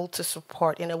goal to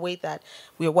support in a way that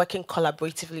we are working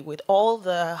collaboratively with all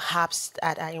the hubs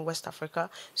that are in West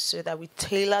Africa so that we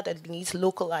tailor the needs,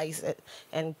 localize it,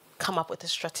 and come up with a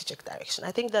strategic direction.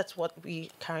 I think that's what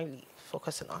we currently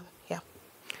focusing on. Yeah.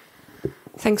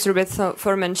 Thanks, Rubeth,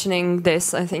 for mentioning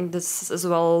this. I think this as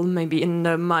well maybe in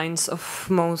the minds of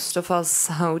most of us,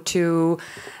 how to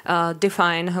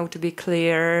define, how to be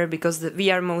clear, because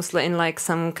we are mostly in like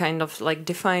some kind of like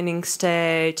defining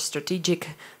stage,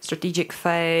 strategic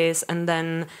phase, and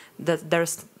then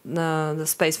there's the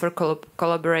space for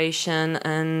collaboration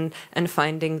and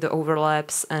finding the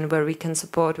overlaps and where we can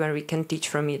support, where we can teach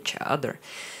from each other.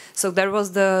 So there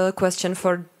was the question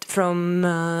from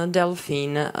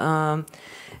Delphine.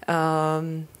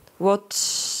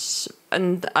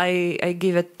 And I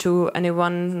give it to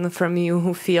anyone from you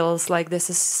who feels like this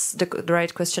is the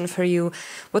right question for you.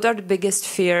 What are the biggest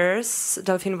fears?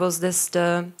 Delphine, was this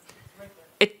and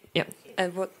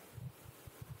what?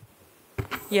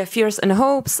 Yeah, fears and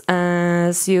hopes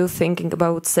as you thinking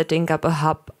about setting up a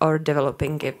hub or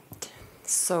developing it.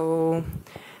 So,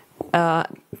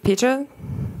 Peter?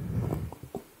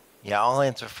 Yeah, I'll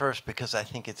answer first because I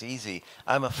think it's easy.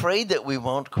 I'm afraid that we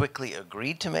won't quickly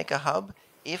agree to make a hub.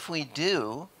 If we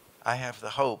do, I have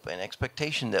the hope and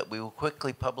expectation that we will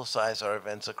quickly publicize our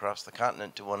events across the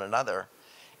continent to one another,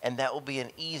 and that will be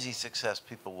an easy success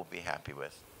people will be happy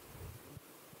with.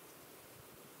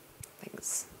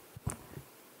 Thanks.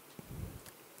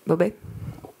 Bobby?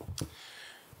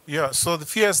 Yeah, so the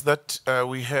fears that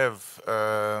we have,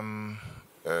 I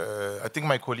think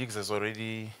my colleagues has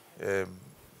already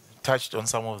touched on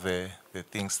some of the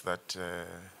things that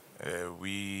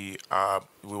we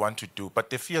want to do, but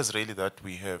the fears really that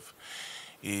we have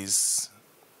is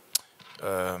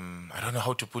I don't know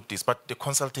how to put this, but the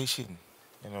consultation,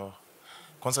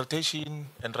 consultation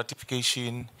and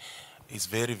ratification is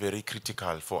very, very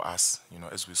critical for us,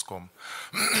 as WISCOM.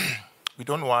 We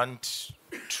don't want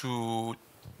to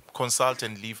consult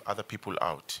and leave other people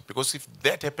out, because if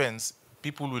that happens,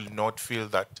 people will not feel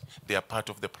that they are part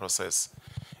of the process.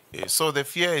 So the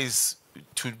fear is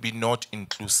to be not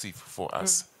inclusive for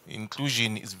us.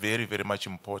 Inclusion is very, very much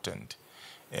important.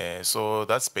 So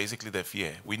that's basically the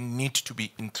fear. We need to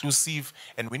be inclusive,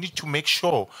 and we need to make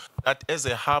sure that as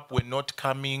a hub, we're not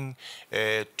coming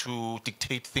to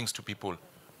dictate things to people,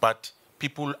 but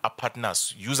people are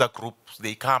partners, user groups,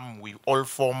 they come, we all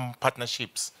form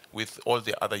partnerships with all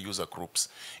the other user groups.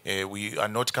 We are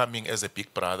not coming as a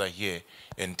big brother here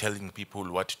and telling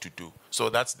people what to do. So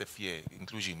that's the fear,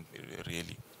 inclusion,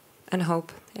 really. And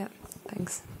hope, yeah,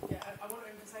 thanks. Yeah, I want to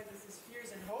emphasize this is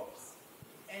fears and hopes,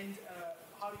 and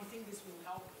how do you think this will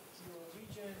help your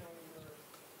region or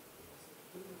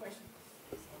your question?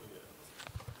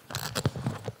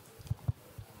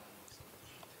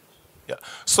 Yeah.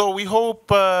 So we hope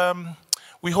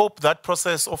that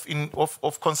process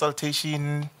of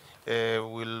consultation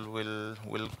will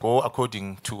go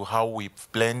according to how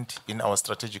we've planned in our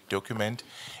strategic document,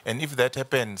 and if that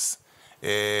happens,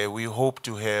 we hope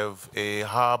to have a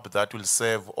hub that will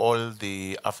serve all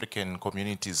the African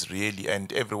communities, really,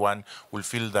 and everyone will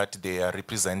feel that they are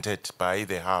represented by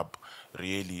the hub,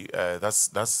 really.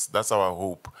 That's our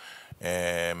hope.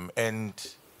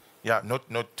 And yeah,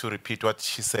 not to repeat what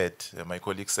she said, my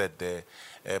colleague said there,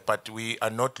 but we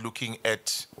are not looking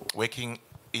at working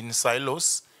in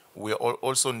silos. We are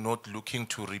also not looking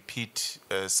to repeat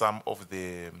some of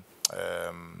the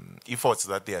efforts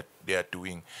that they are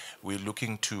doing. We're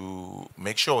looking to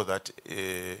make sure that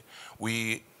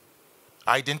we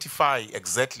identify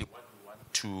exactly what we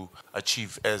want to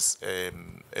achieve as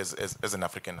an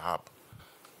African hub.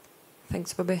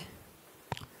 Thanks, Bobby.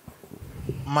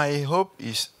 My hope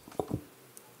is...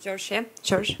 George, yeah?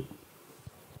 George?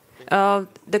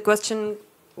 The question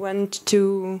went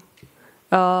to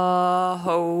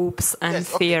hopes and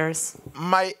yes, okay. fears.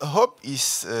 My hope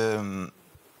is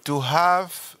to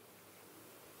have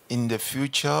in the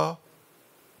future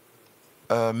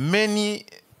many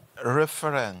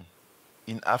referent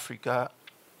in Africa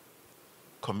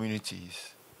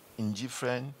communities in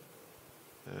different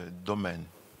domains.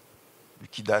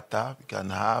 Wikidata, we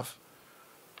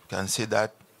can say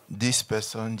that this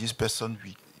person is a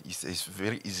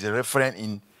referent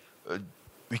in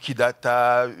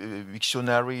Wikidata,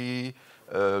 Wiktionary,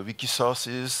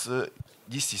 Wikisources.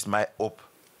 This is my hope,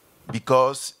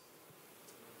 because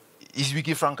it's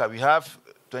WikiFranca. We have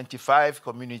 25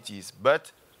 communities,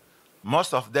 but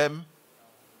most of them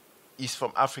is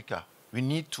from Africa. We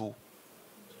need to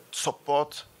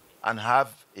support and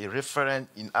have a referent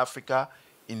in Africa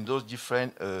in those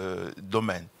different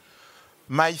domains.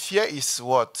 My fear is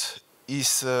what?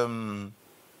 Is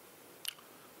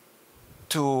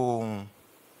to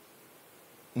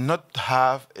not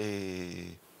have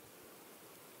a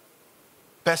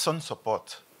person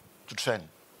support to train.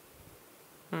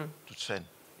 To train,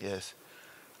 yes.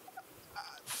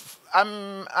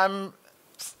 I'm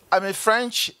a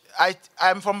French.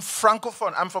 I'm from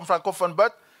Francophone. I'm from Francophone,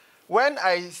 but when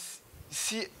I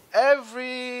see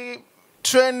every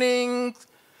training,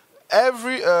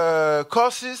 every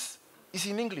courses is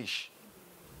in English,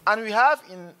 and we have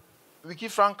in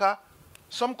WikiFranca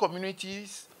some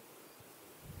communities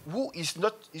who is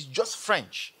just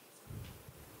French.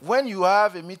 When you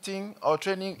have a meeting or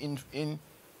training in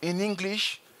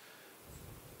English,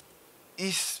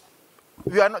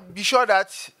 we are not be sure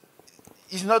that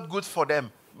it's not good for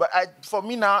them. But for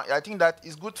me now, I think that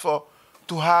it's good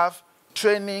to have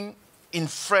training in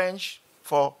French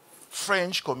for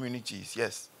French communities.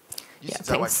 Yes, this is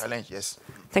our challenge. Yes.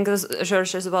 Thank you,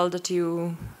 George, as well, that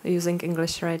you are using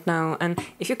English right now. And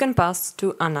if you can pass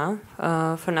to Anna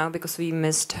for now, because we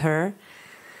missed her.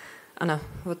 Anna,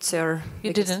 what's your...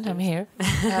 You didn't, I'm here.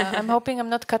 I'm hoping I'm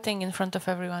not cutting in front of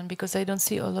everyone, because I don't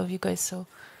see all of you guys, so...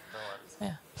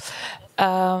 Yeah.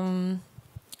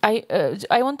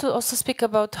 I want to also speak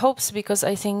about hopes, because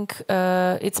I think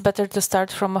it's better to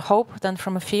start from a hope than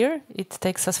from a fear. It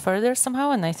takes us further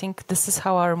somehow, and I think this is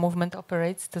how our movement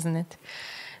operates, doesn't it?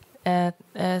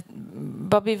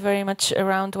 Bobby, very much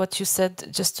around what you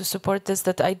said, just to support this,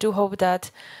 that I do hope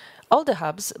that all the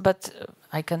hubs, but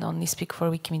I can only speak for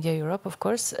Wikimedia Europe, of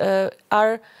course,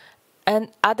 are an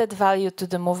added value to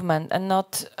the movement and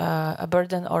not a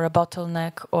burden or a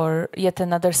bottleneck or yet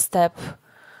another step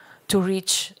to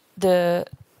reach the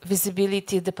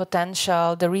visibility, the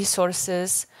potential, the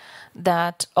resources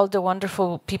that all the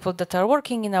wonderful people that are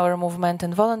working in our movement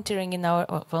and volunteering in our...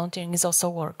 Well, volunteering is also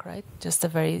work, right? Just a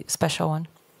very special one.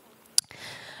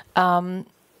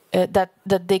 that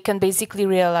they can basically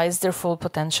realize their full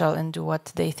potential and do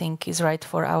what they think is right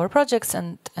for our projects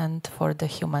and for the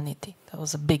humanity. That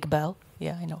was a big bell.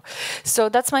 Yeah, I know. So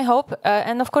that's my hope.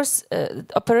 And of course,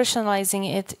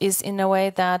 operationalizing it is in a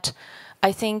way that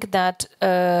I think that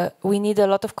we need a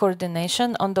lot of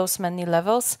coordination on those many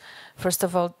levels. First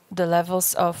of all, the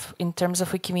levels of, in terms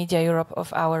of Wikimedia Europe,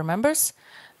 of our members,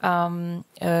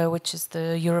 which is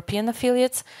the European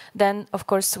affiliates. Then, of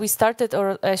course, we started,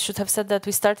 or I should have said that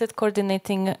we started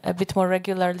coordinating a bit more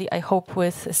regularly, I hope,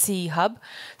 with CEE Hub.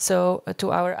 So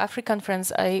to our African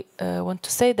friends, I want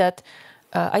to say that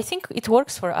I think it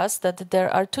works for us that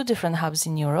there are 2 different hubs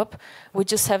in Europe. We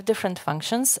just have different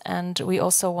functions, and we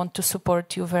also want to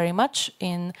support you very much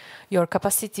in your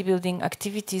capacity building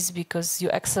activities because you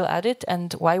excel at it,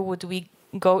 and why would we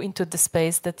go into the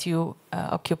space that you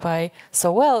occupy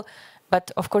so well?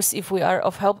 But of course, if we are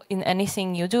of help in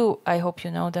anything you do, I hope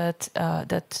you know that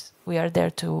that we are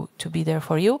there to be there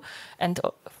for you, and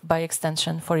by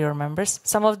extension for your members.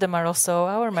 Some of them are also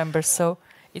our members, so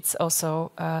it's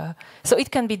also so it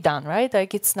can be done, right?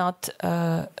 Like it's not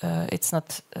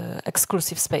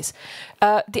exclusive space.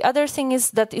 The other thing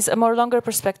is that is a more longer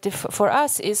perspective for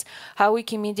us is how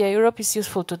Wikimedia Europe is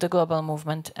useful to the global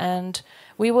movement, and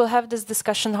we will have this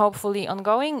discussion hopefully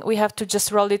ongoing. We have to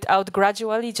just roll it out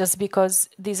gradually, just because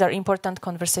these are important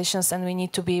conversations, and we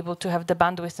need to be able to have the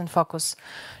bandwidth and focus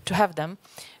to have them.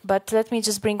 But let me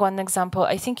just bring one example.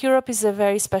 I think Europe is a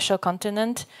very special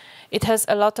continent. It has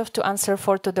a lot to answer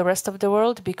for to the rest of the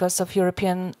world because of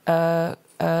European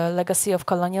legacy of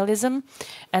colonialism,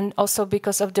 and also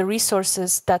because of the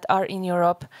resources that are in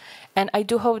Europe. And I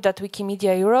do hope that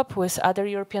Wikimedia Europe, with other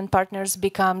European partners,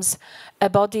 becomes a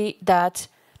body that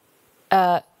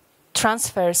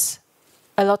transfers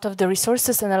a lot of the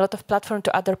resources and a lot of platform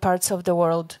to other parts of the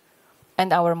world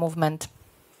and our movement.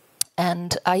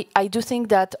 And I do think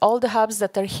that all the hubs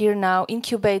that are here now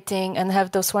incubating and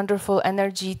have those wonderful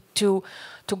energy to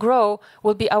grow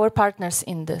will be our partners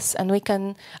in this. And we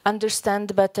can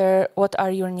understand better what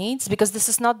are your needs, because this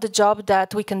is not the job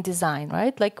that we can design,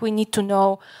 right? Like we need to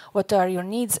know what are your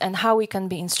needs and how we can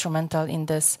be instrumental in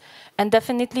this. And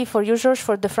definitely for you, George,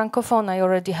 for the Francophone, I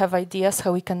already have ideas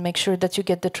how we can make sure that you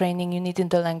get the training you need in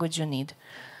the language you need.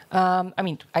 I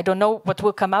mean, I don't know what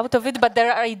will come out of it, but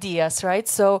there are ideas, right?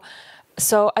 So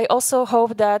I also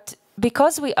hope that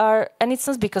because we are, and it's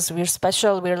not because we're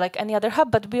special, we're like any other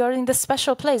hub, but we are in this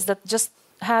special place that just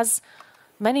has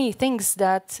many things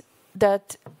that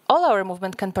all our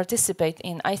movement can participate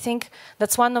in. I think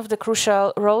that's one of the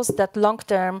crucial roles that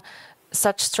long-term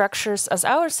such structures as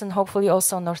ours, and hopefully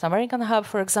also North American Hub,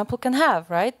 for example, can have,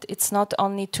 right? It's not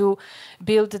only to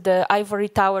build the ivory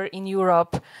tower in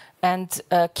Europe and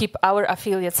keep our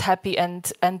affiliates happy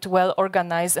and well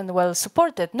organized and well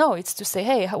supported. No, it's to say,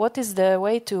 hey, what is the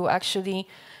way to actually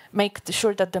make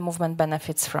sure that the movement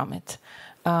benefits from it?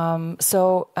 And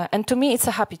to me, it's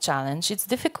a happy challenge. It's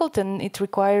difficult and it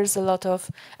requires a lot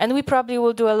of, and we probably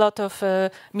will do a lot of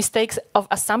mistakes of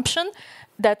assumption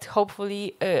that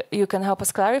hopefully you can help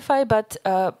us clarify. But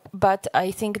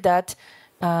I think that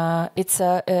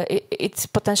it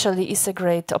potentially is a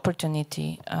great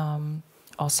opportunity.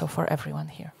 Also for everyone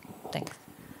here. Thanks.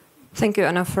 Thank you,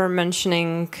 Anna, for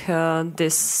mentioning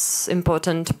this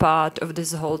important part of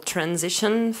this whole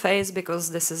transition phase, because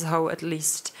this is how at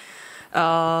least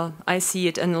I see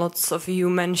it, and lots of you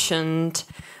mentioned,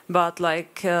 but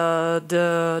like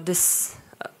this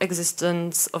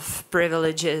existence of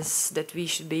privileges that we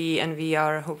should be and we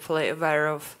are hopefully aware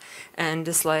of, and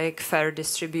this like fair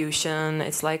distribution,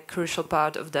 it's like crucial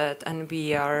part of that, and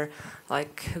we are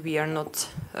not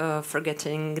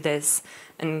forgetting this,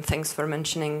 and thanks for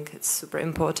mentioning, it's super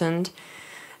important.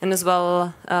 And as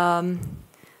well,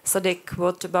 Sadiq,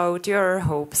 what about your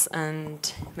hopes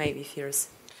and maybe fears?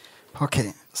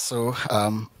 Okay, so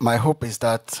my hope is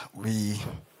that we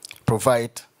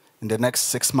provide, in the next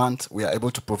 6 months, we are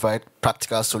able to provide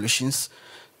practical solutions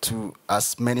to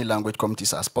as many language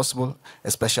communities as possible,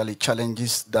 especially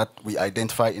challenges that we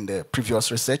identify in the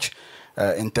previous research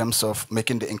in terms of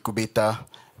making the incubator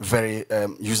very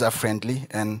user-friendly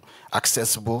and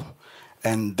accessible.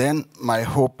 And then my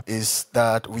hope is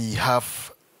that we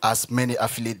have as many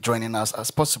affiliates joining us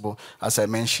as possible. As I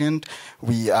mentioned,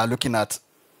 we are looking at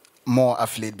more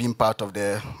affiliates being part of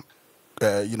the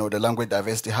the Language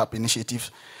Diversity Hub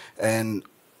initiative. And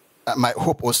my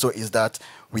hope also is that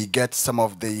we get some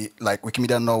of the, like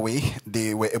Wikimedia Norway,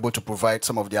 they were able to provide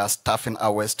some of their staffing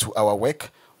hours to our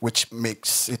work, which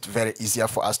makes it very easier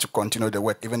for us to continue the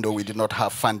work, even though we did not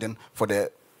have funding for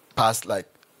the past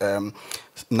 9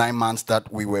 months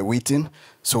that we were waiting.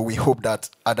 So we hope that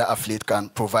other affiliates can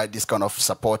provide this kind of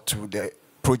support to the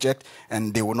project,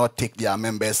 and they will not take their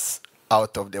members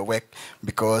out of the work,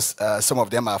 because some of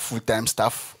them are full-time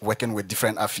staff working with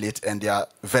different affiliates, and they are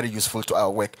very useful to our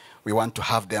work. We want to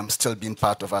have them still being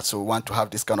part of us, so we want to have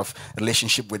this kind of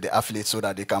relationship with the affiliates so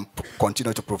that they can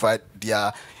continue to provide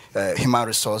their human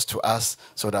resource to us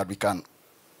so that we can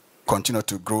continue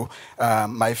to grow.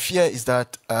 My fear is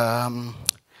that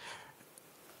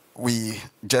we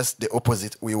just the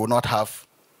opposite. We will not have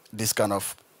this kind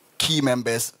of key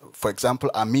members. For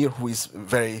example, Amir, who is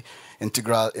very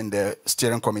integral in the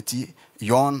steering committee,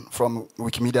 Jon from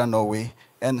Wikimedia Norway,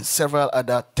 and several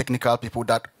other technical people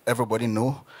that everybody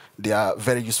know. They are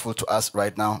very useful to us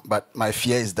right now, but my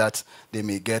fear is that they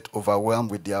may get overwhelmed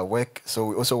with their work. So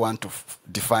we also want to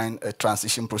define a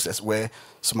transition process where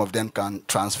some of them can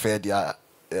transfer their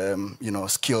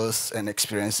skills and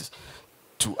experiences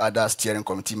to other steering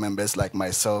committee members like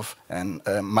myself and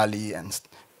Mali and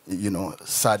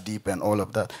Sadip and all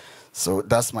of that. So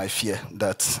that's my fear,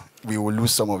 that we will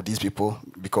lose some of these people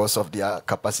because of their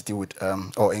capacity with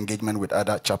or engagement with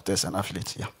other chapters and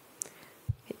affiliates. Yeah.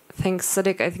 Thanks,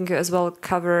 Sadiq. I think you as well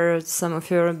covered some of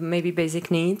your maybe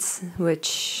basic needs,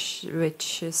 which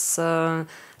is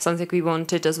something we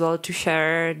wanted as well to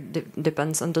share.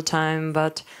 Depends on the time,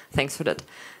 but thanks for that.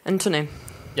 Anthony.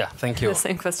 Yeah, thank you. The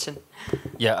same question.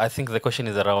 Yeah, I think the question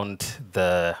is around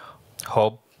the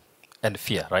hope and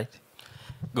fear, right?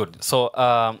 Good. So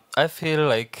I feel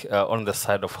like on the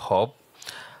side of hope,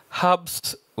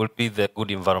 hubs will be the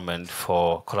good environment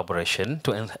for collaboration,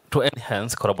 to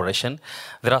enhance collaboration.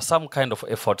 There are some kind of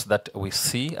efforts that we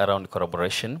see around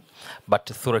collaboration, but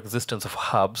through existence of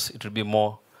hubs, it will be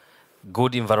more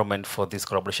good environment for this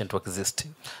collaboration to exist.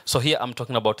 So here I'm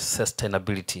talking about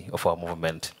sustainability of our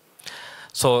movement.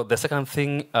 So the second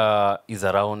thing is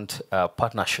around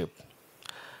partnership.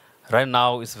 Right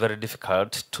now, it's very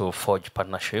difficult to forge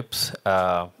partnerships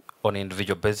on an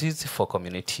individual basis for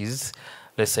communities,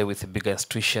 let's say with bigger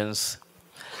institutions.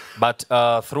 But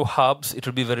through hubs, it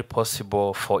will be very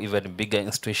possible for even bigger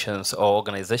institutions or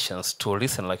organizations to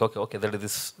listen like, okay, there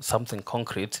is something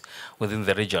concrete within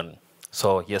the region.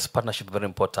 So yes, partnership is very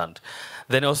important.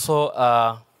 Then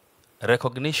also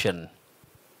recognition.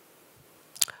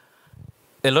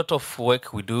 A lot of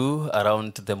work we do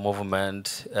around the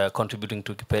movement, contributing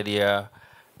to Wikipedia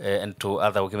and to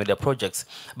other Wikimedia projects.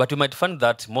 But you might find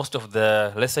that most of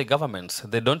the, let's say, governments,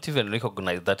 they don't even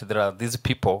recognize that there are these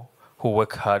people who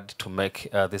work hard to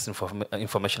make this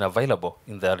information available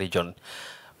in their region,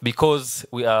 because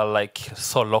we are like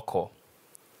so local.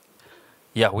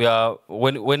 Yeah, we are,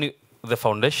 when the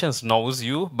foundations knows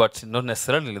you, but not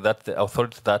necessarily that the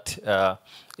authority that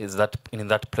is that in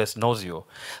that place knows you.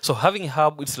 So having a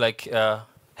hub, it's like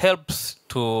helps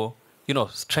to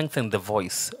strengthen the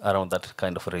voice around that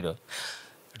kind of region.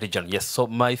 Yes. So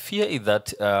my fear is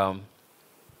that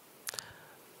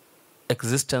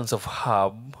existence of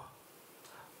hub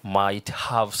might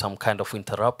have some kind of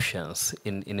interruptions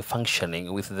in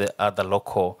functioning with the other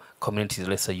local communities,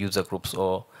 let's say user groups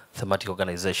or thematic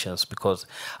organizations, because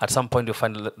at some point you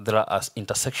find there are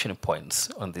intersection points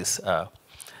on this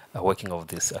working of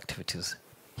these activities.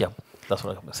 Yeah, that's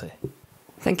what I'm going to say.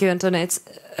 Thank you, Antonio. It's,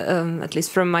 at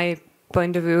least from my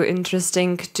point of view,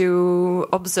 interesting to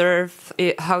observe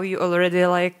how you already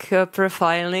like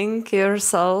profiling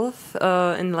yourself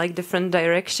in like different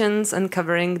directions and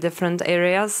covering different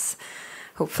areas.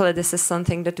 Hopefully this is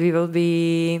something that we will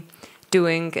be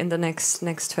doing in the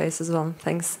next phase as well.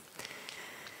 Thanks.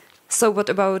 So what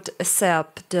about ASAP,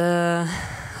 the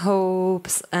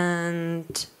hopes and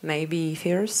maybe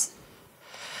fears?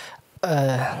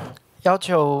 要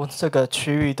求这个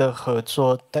区域的合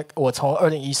作，我从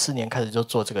2014年开始就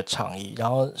做这个倡议，然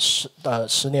后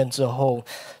10年之后，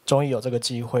终于有这个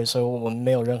机会，所以我们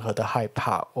没有任何的害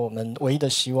怕。我们唯一的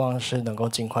希望是能够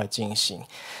尽快进行，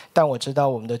但我知道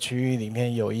我们的区域里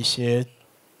面有一些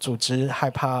组织害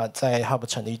怕在 Hub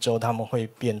成立之后，他们会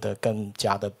变得更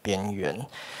加的边缘。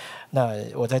那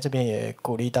我在这边也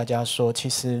鼓励大家说，其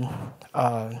实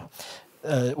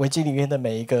维基里面的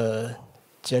每一个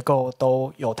结构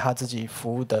都有它自己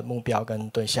服务的目标跟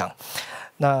对象。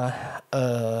那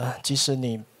即使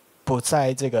你不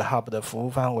在这个 Hub 的服务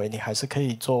范围，你还是可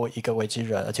以做一个维基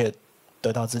人，而且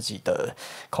得到自己的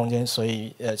空间。所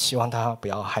以希望大家不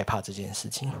要害怕这件事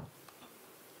情。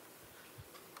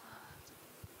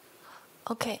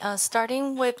Okay,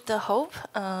 starting with the hope,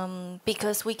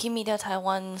 because Wikimedia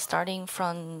Taiwan, starting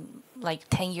from like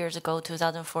 10 years ago,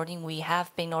 2014, we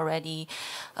have been already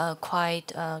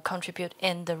quite contribute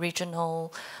in the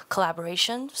regional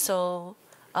collaboration. So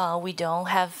we don't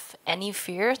have any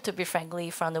fear, to be frankly,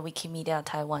 from the Wikimedia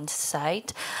Taiwan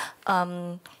side.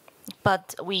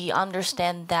 but we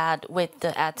understand that with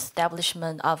the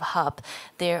establishment of Hub,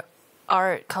 there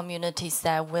are communities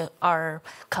that are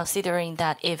considering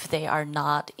that if they are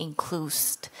not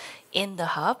included in the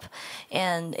Hub,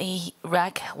 and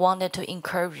REC wanted to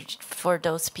encourage for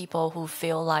those people who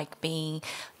feel like being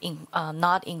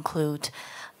not included.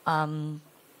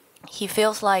 He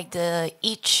feels like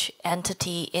each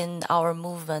entity in our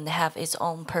movement have its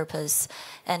own purpose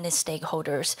and its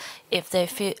stakeholders. If they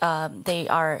feel they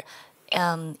are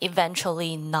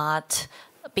eventually not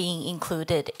being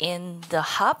included in the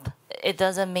Hub, it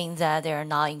doesn't mean that they're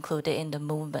not included in the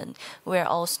movement. We're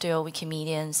all still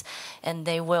Wikimedians, and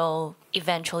they will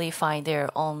eventually find their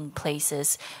own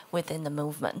places within the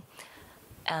movement.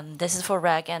 This is for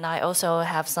REC, and I also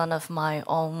have some of my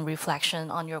own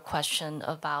reflection on your question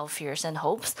about fears and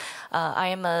hopes. I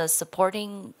am a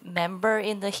supporting member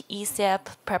in the ECEP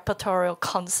Preparatory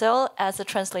Council as a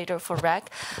translator for REC,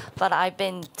 but I've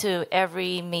been to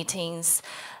every meetings.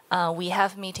 We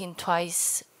have meeting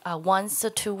twice, once or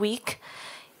 2 weeks.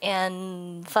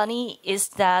 And funny is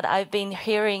that I've been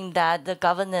hearing that the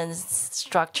governance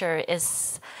structure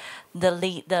is the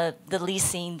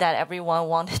leasing that everyone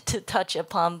wanted to touch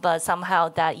upon, but somehow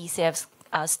that ECF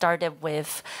started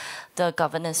with the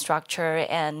governance structure,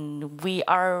 and we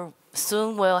are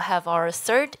soon will have our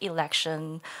third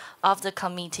election of the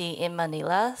committee in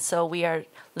Manila. So we are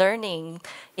learning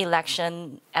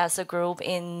election as a group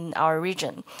in our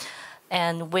region,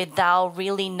 and without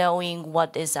really knowing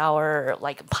what is our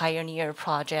pioneer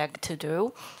project to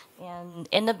do. And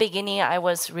in the beginning, I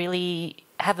was really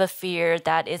have a fear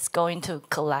that it's going to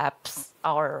collapse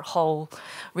our whole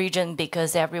region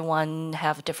because everyone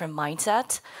have different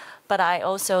mindset. But I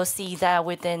also see that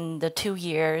within the 2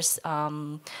 years,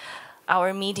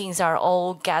 our meetings are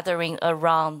all gathering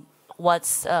around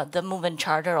what's the movement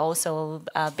charter also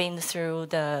been through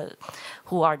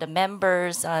who are the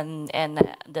members and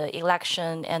the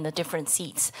election and the different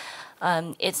seats.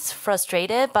 It's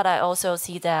frustrated, but I also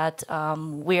see that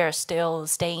we are still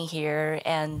staying here,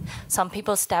 and some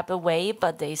people step away,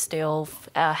 but they still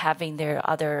having their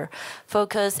other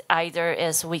focus, either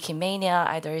is Wikimania,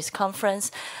 either is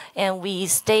conference, and we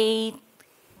stay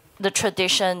the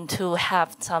tradition to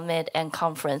have summit and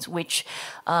conference, which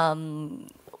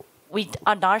we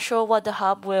are not sure what the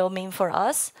Hub will mean for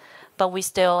us, but we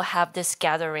still have this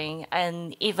gathering,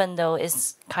 and even though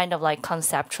it's kind of like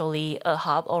conceptually a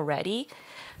Hub already,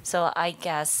 so I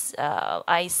guess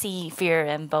I see fear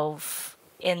in both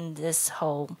in this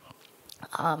whole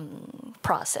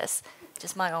process.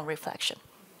 Just my own reflection.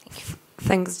 Thank you.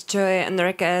 Thanks, Joy and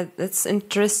Rika. It's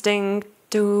interesting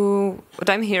to what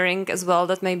I'm hearing as well,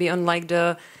 that maybe on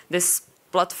this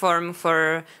platform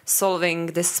for solving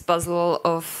this puzzle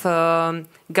of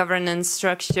governance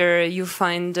structure, you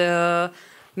find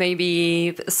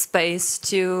maybe space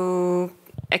to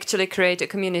actually create a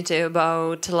community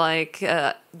about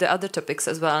the other topics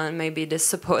as well, and maybe the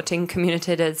supporting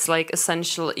community that's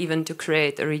essential even to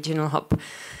create a regional hub.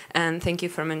 And thank you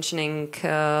for mentioning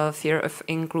fear of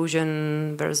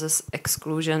inclusion versus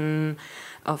exclusion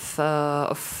of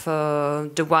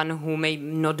the one who may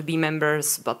not be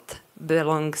members but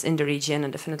belongs in the region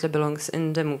and definitely belongs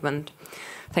in the movement.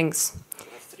 Thanks.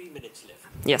 We have 3 minutes left.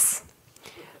 Yes.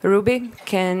 Ruby,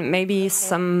 can maybe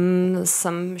some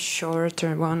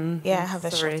shorter one? Yeah, I have a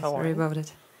shorter one. Sorry about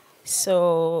it.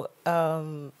 So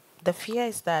the fear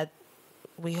is that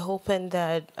we're hoping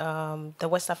that the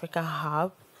West African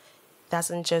Hub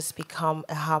doesn't just become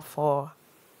a hub for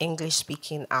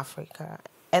English-speaking Africa.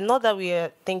 And not that we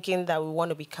are thinking that we want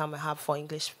to become a hub for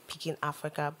English-speaking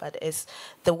Africa, but it's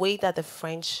the way that the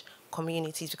French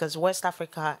communities, because West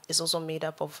Africa is also made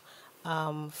up of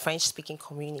French-speaking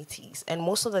communities. And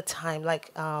most of the time,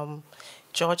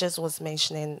 Georges was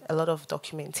mentioning, a lot of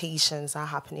documentations are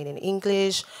happening in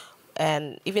English.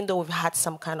 And even though we've had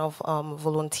some kind of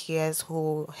volunteers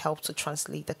who help to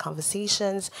translate the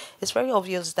conversations, it's very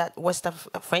obvious that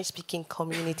French-speaking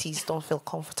communities don't feel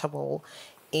comfortable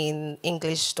in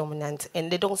English dominant, and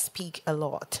they don't speak a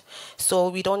lot. So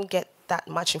we don't get that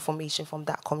much information from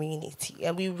that community.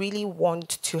 And we really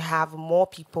want to have more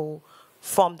people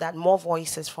from that, more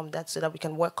voices from that, so that we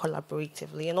can work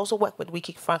collaboratively and also work with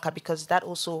WikiFranca, because that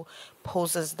also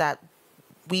poses that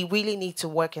we really need to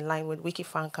work in line with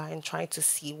WikiFranca and try to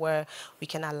see where we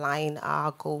can align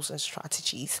our goals and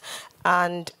strategies.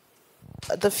 And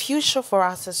the future for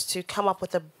us is to come up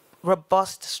with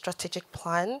robust strategic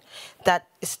plan that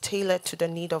is tailored to the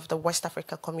need of the West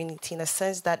Africa community, in a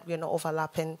sense that we're not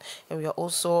overlapping, and we are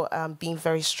also being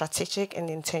very strategic and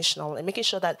intentional and making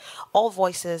sure that all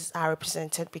voices are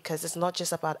represented, because it's not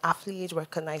just about affiliate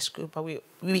recognized group, but we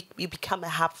become a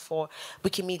hub for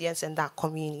Wikimedians in that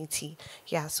community.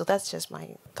 Yeah, so that's just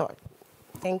my thought.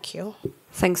 Thank you.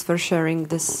 Thanks for sharing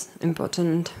this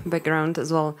important background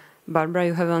as well. Barbara,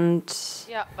 you haven't...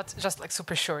 Yeah, but just like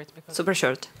super short. Because super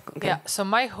short. Okay. Yeah, so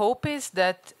my hope is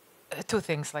that, two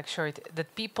things like short,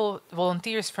 that people,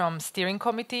 volunteers from steering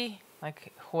committee,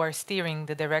 like who are steering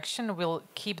the direction, will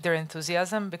keep their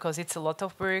enthusiasm, because it's a lot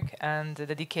of work and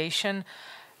dedication,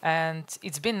 and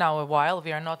it's been now a while,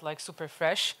 we are not like super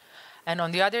fresh. And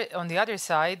on the other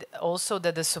side, also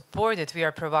that the support that we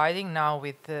are providing now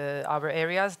with our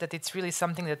areas, that it's really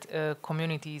something that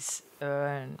communities,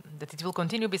 that it will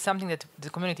continue to be something that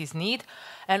the communities need,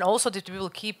 and also that we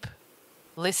will keep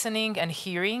listening and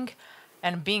hearing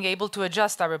and being able to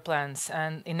adjust our plans,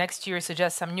 and in next year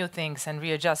suggest some new things and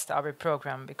readjust our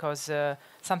program, because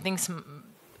some things,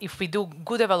 if we do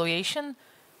good evaluation,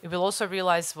 we will also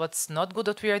realize what's not good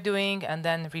that we are doing and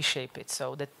then reshape it,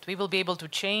 so that we will be able to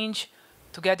change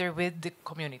together with the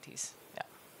communities. Yeah.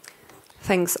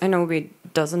 Thanks. I know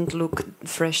it doesn't look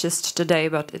freshest today,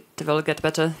 but it will get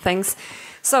better. Thanks.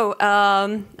 So,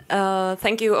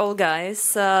 thank you all,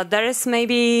 guys. There is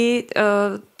maybe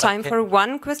time for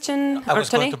one question. I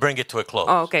was going to bring it to a close.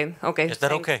 Oh, okay. Okay. Is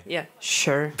that okay? Yeah,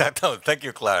 sure. No, thank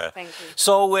you, Clara. Thank you.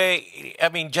 So, I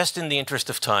mean, just in the interest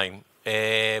of time,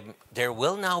 there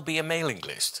will now be a mailing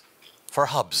list for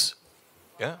hubs.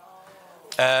 Yeah.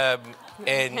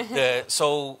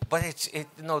 So, but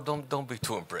no, don't be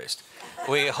too impressed.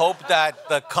 We hope that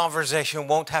the conversation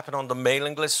won't happen on the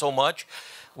mailing list so much.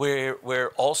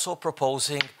 We're also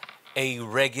proposing a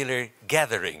regular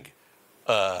gathering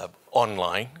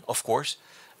online, of course,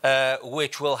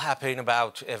 which will happen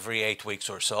about every 8 weeks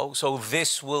or so. So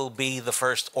this will be the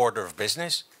first order of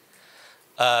business.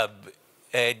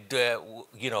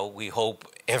 You know, we hope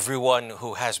everyone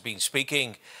who has been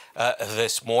speaking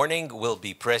this morning will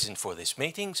be present for these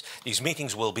meetings. These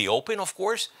meetings will be open, of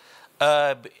course,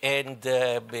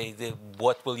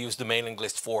 what we'll use the mailing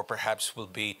list for perhaps will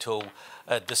be to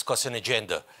discuss an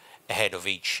agenda ahead of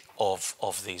each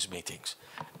of these meetings.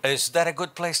 Is that a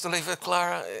good place to leave it,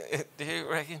 Clara? Do you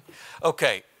reckon?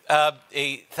 Okay.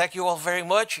 Thank you all very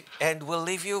much, and we'll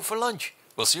leave you for lunch.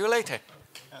 We'll see you later.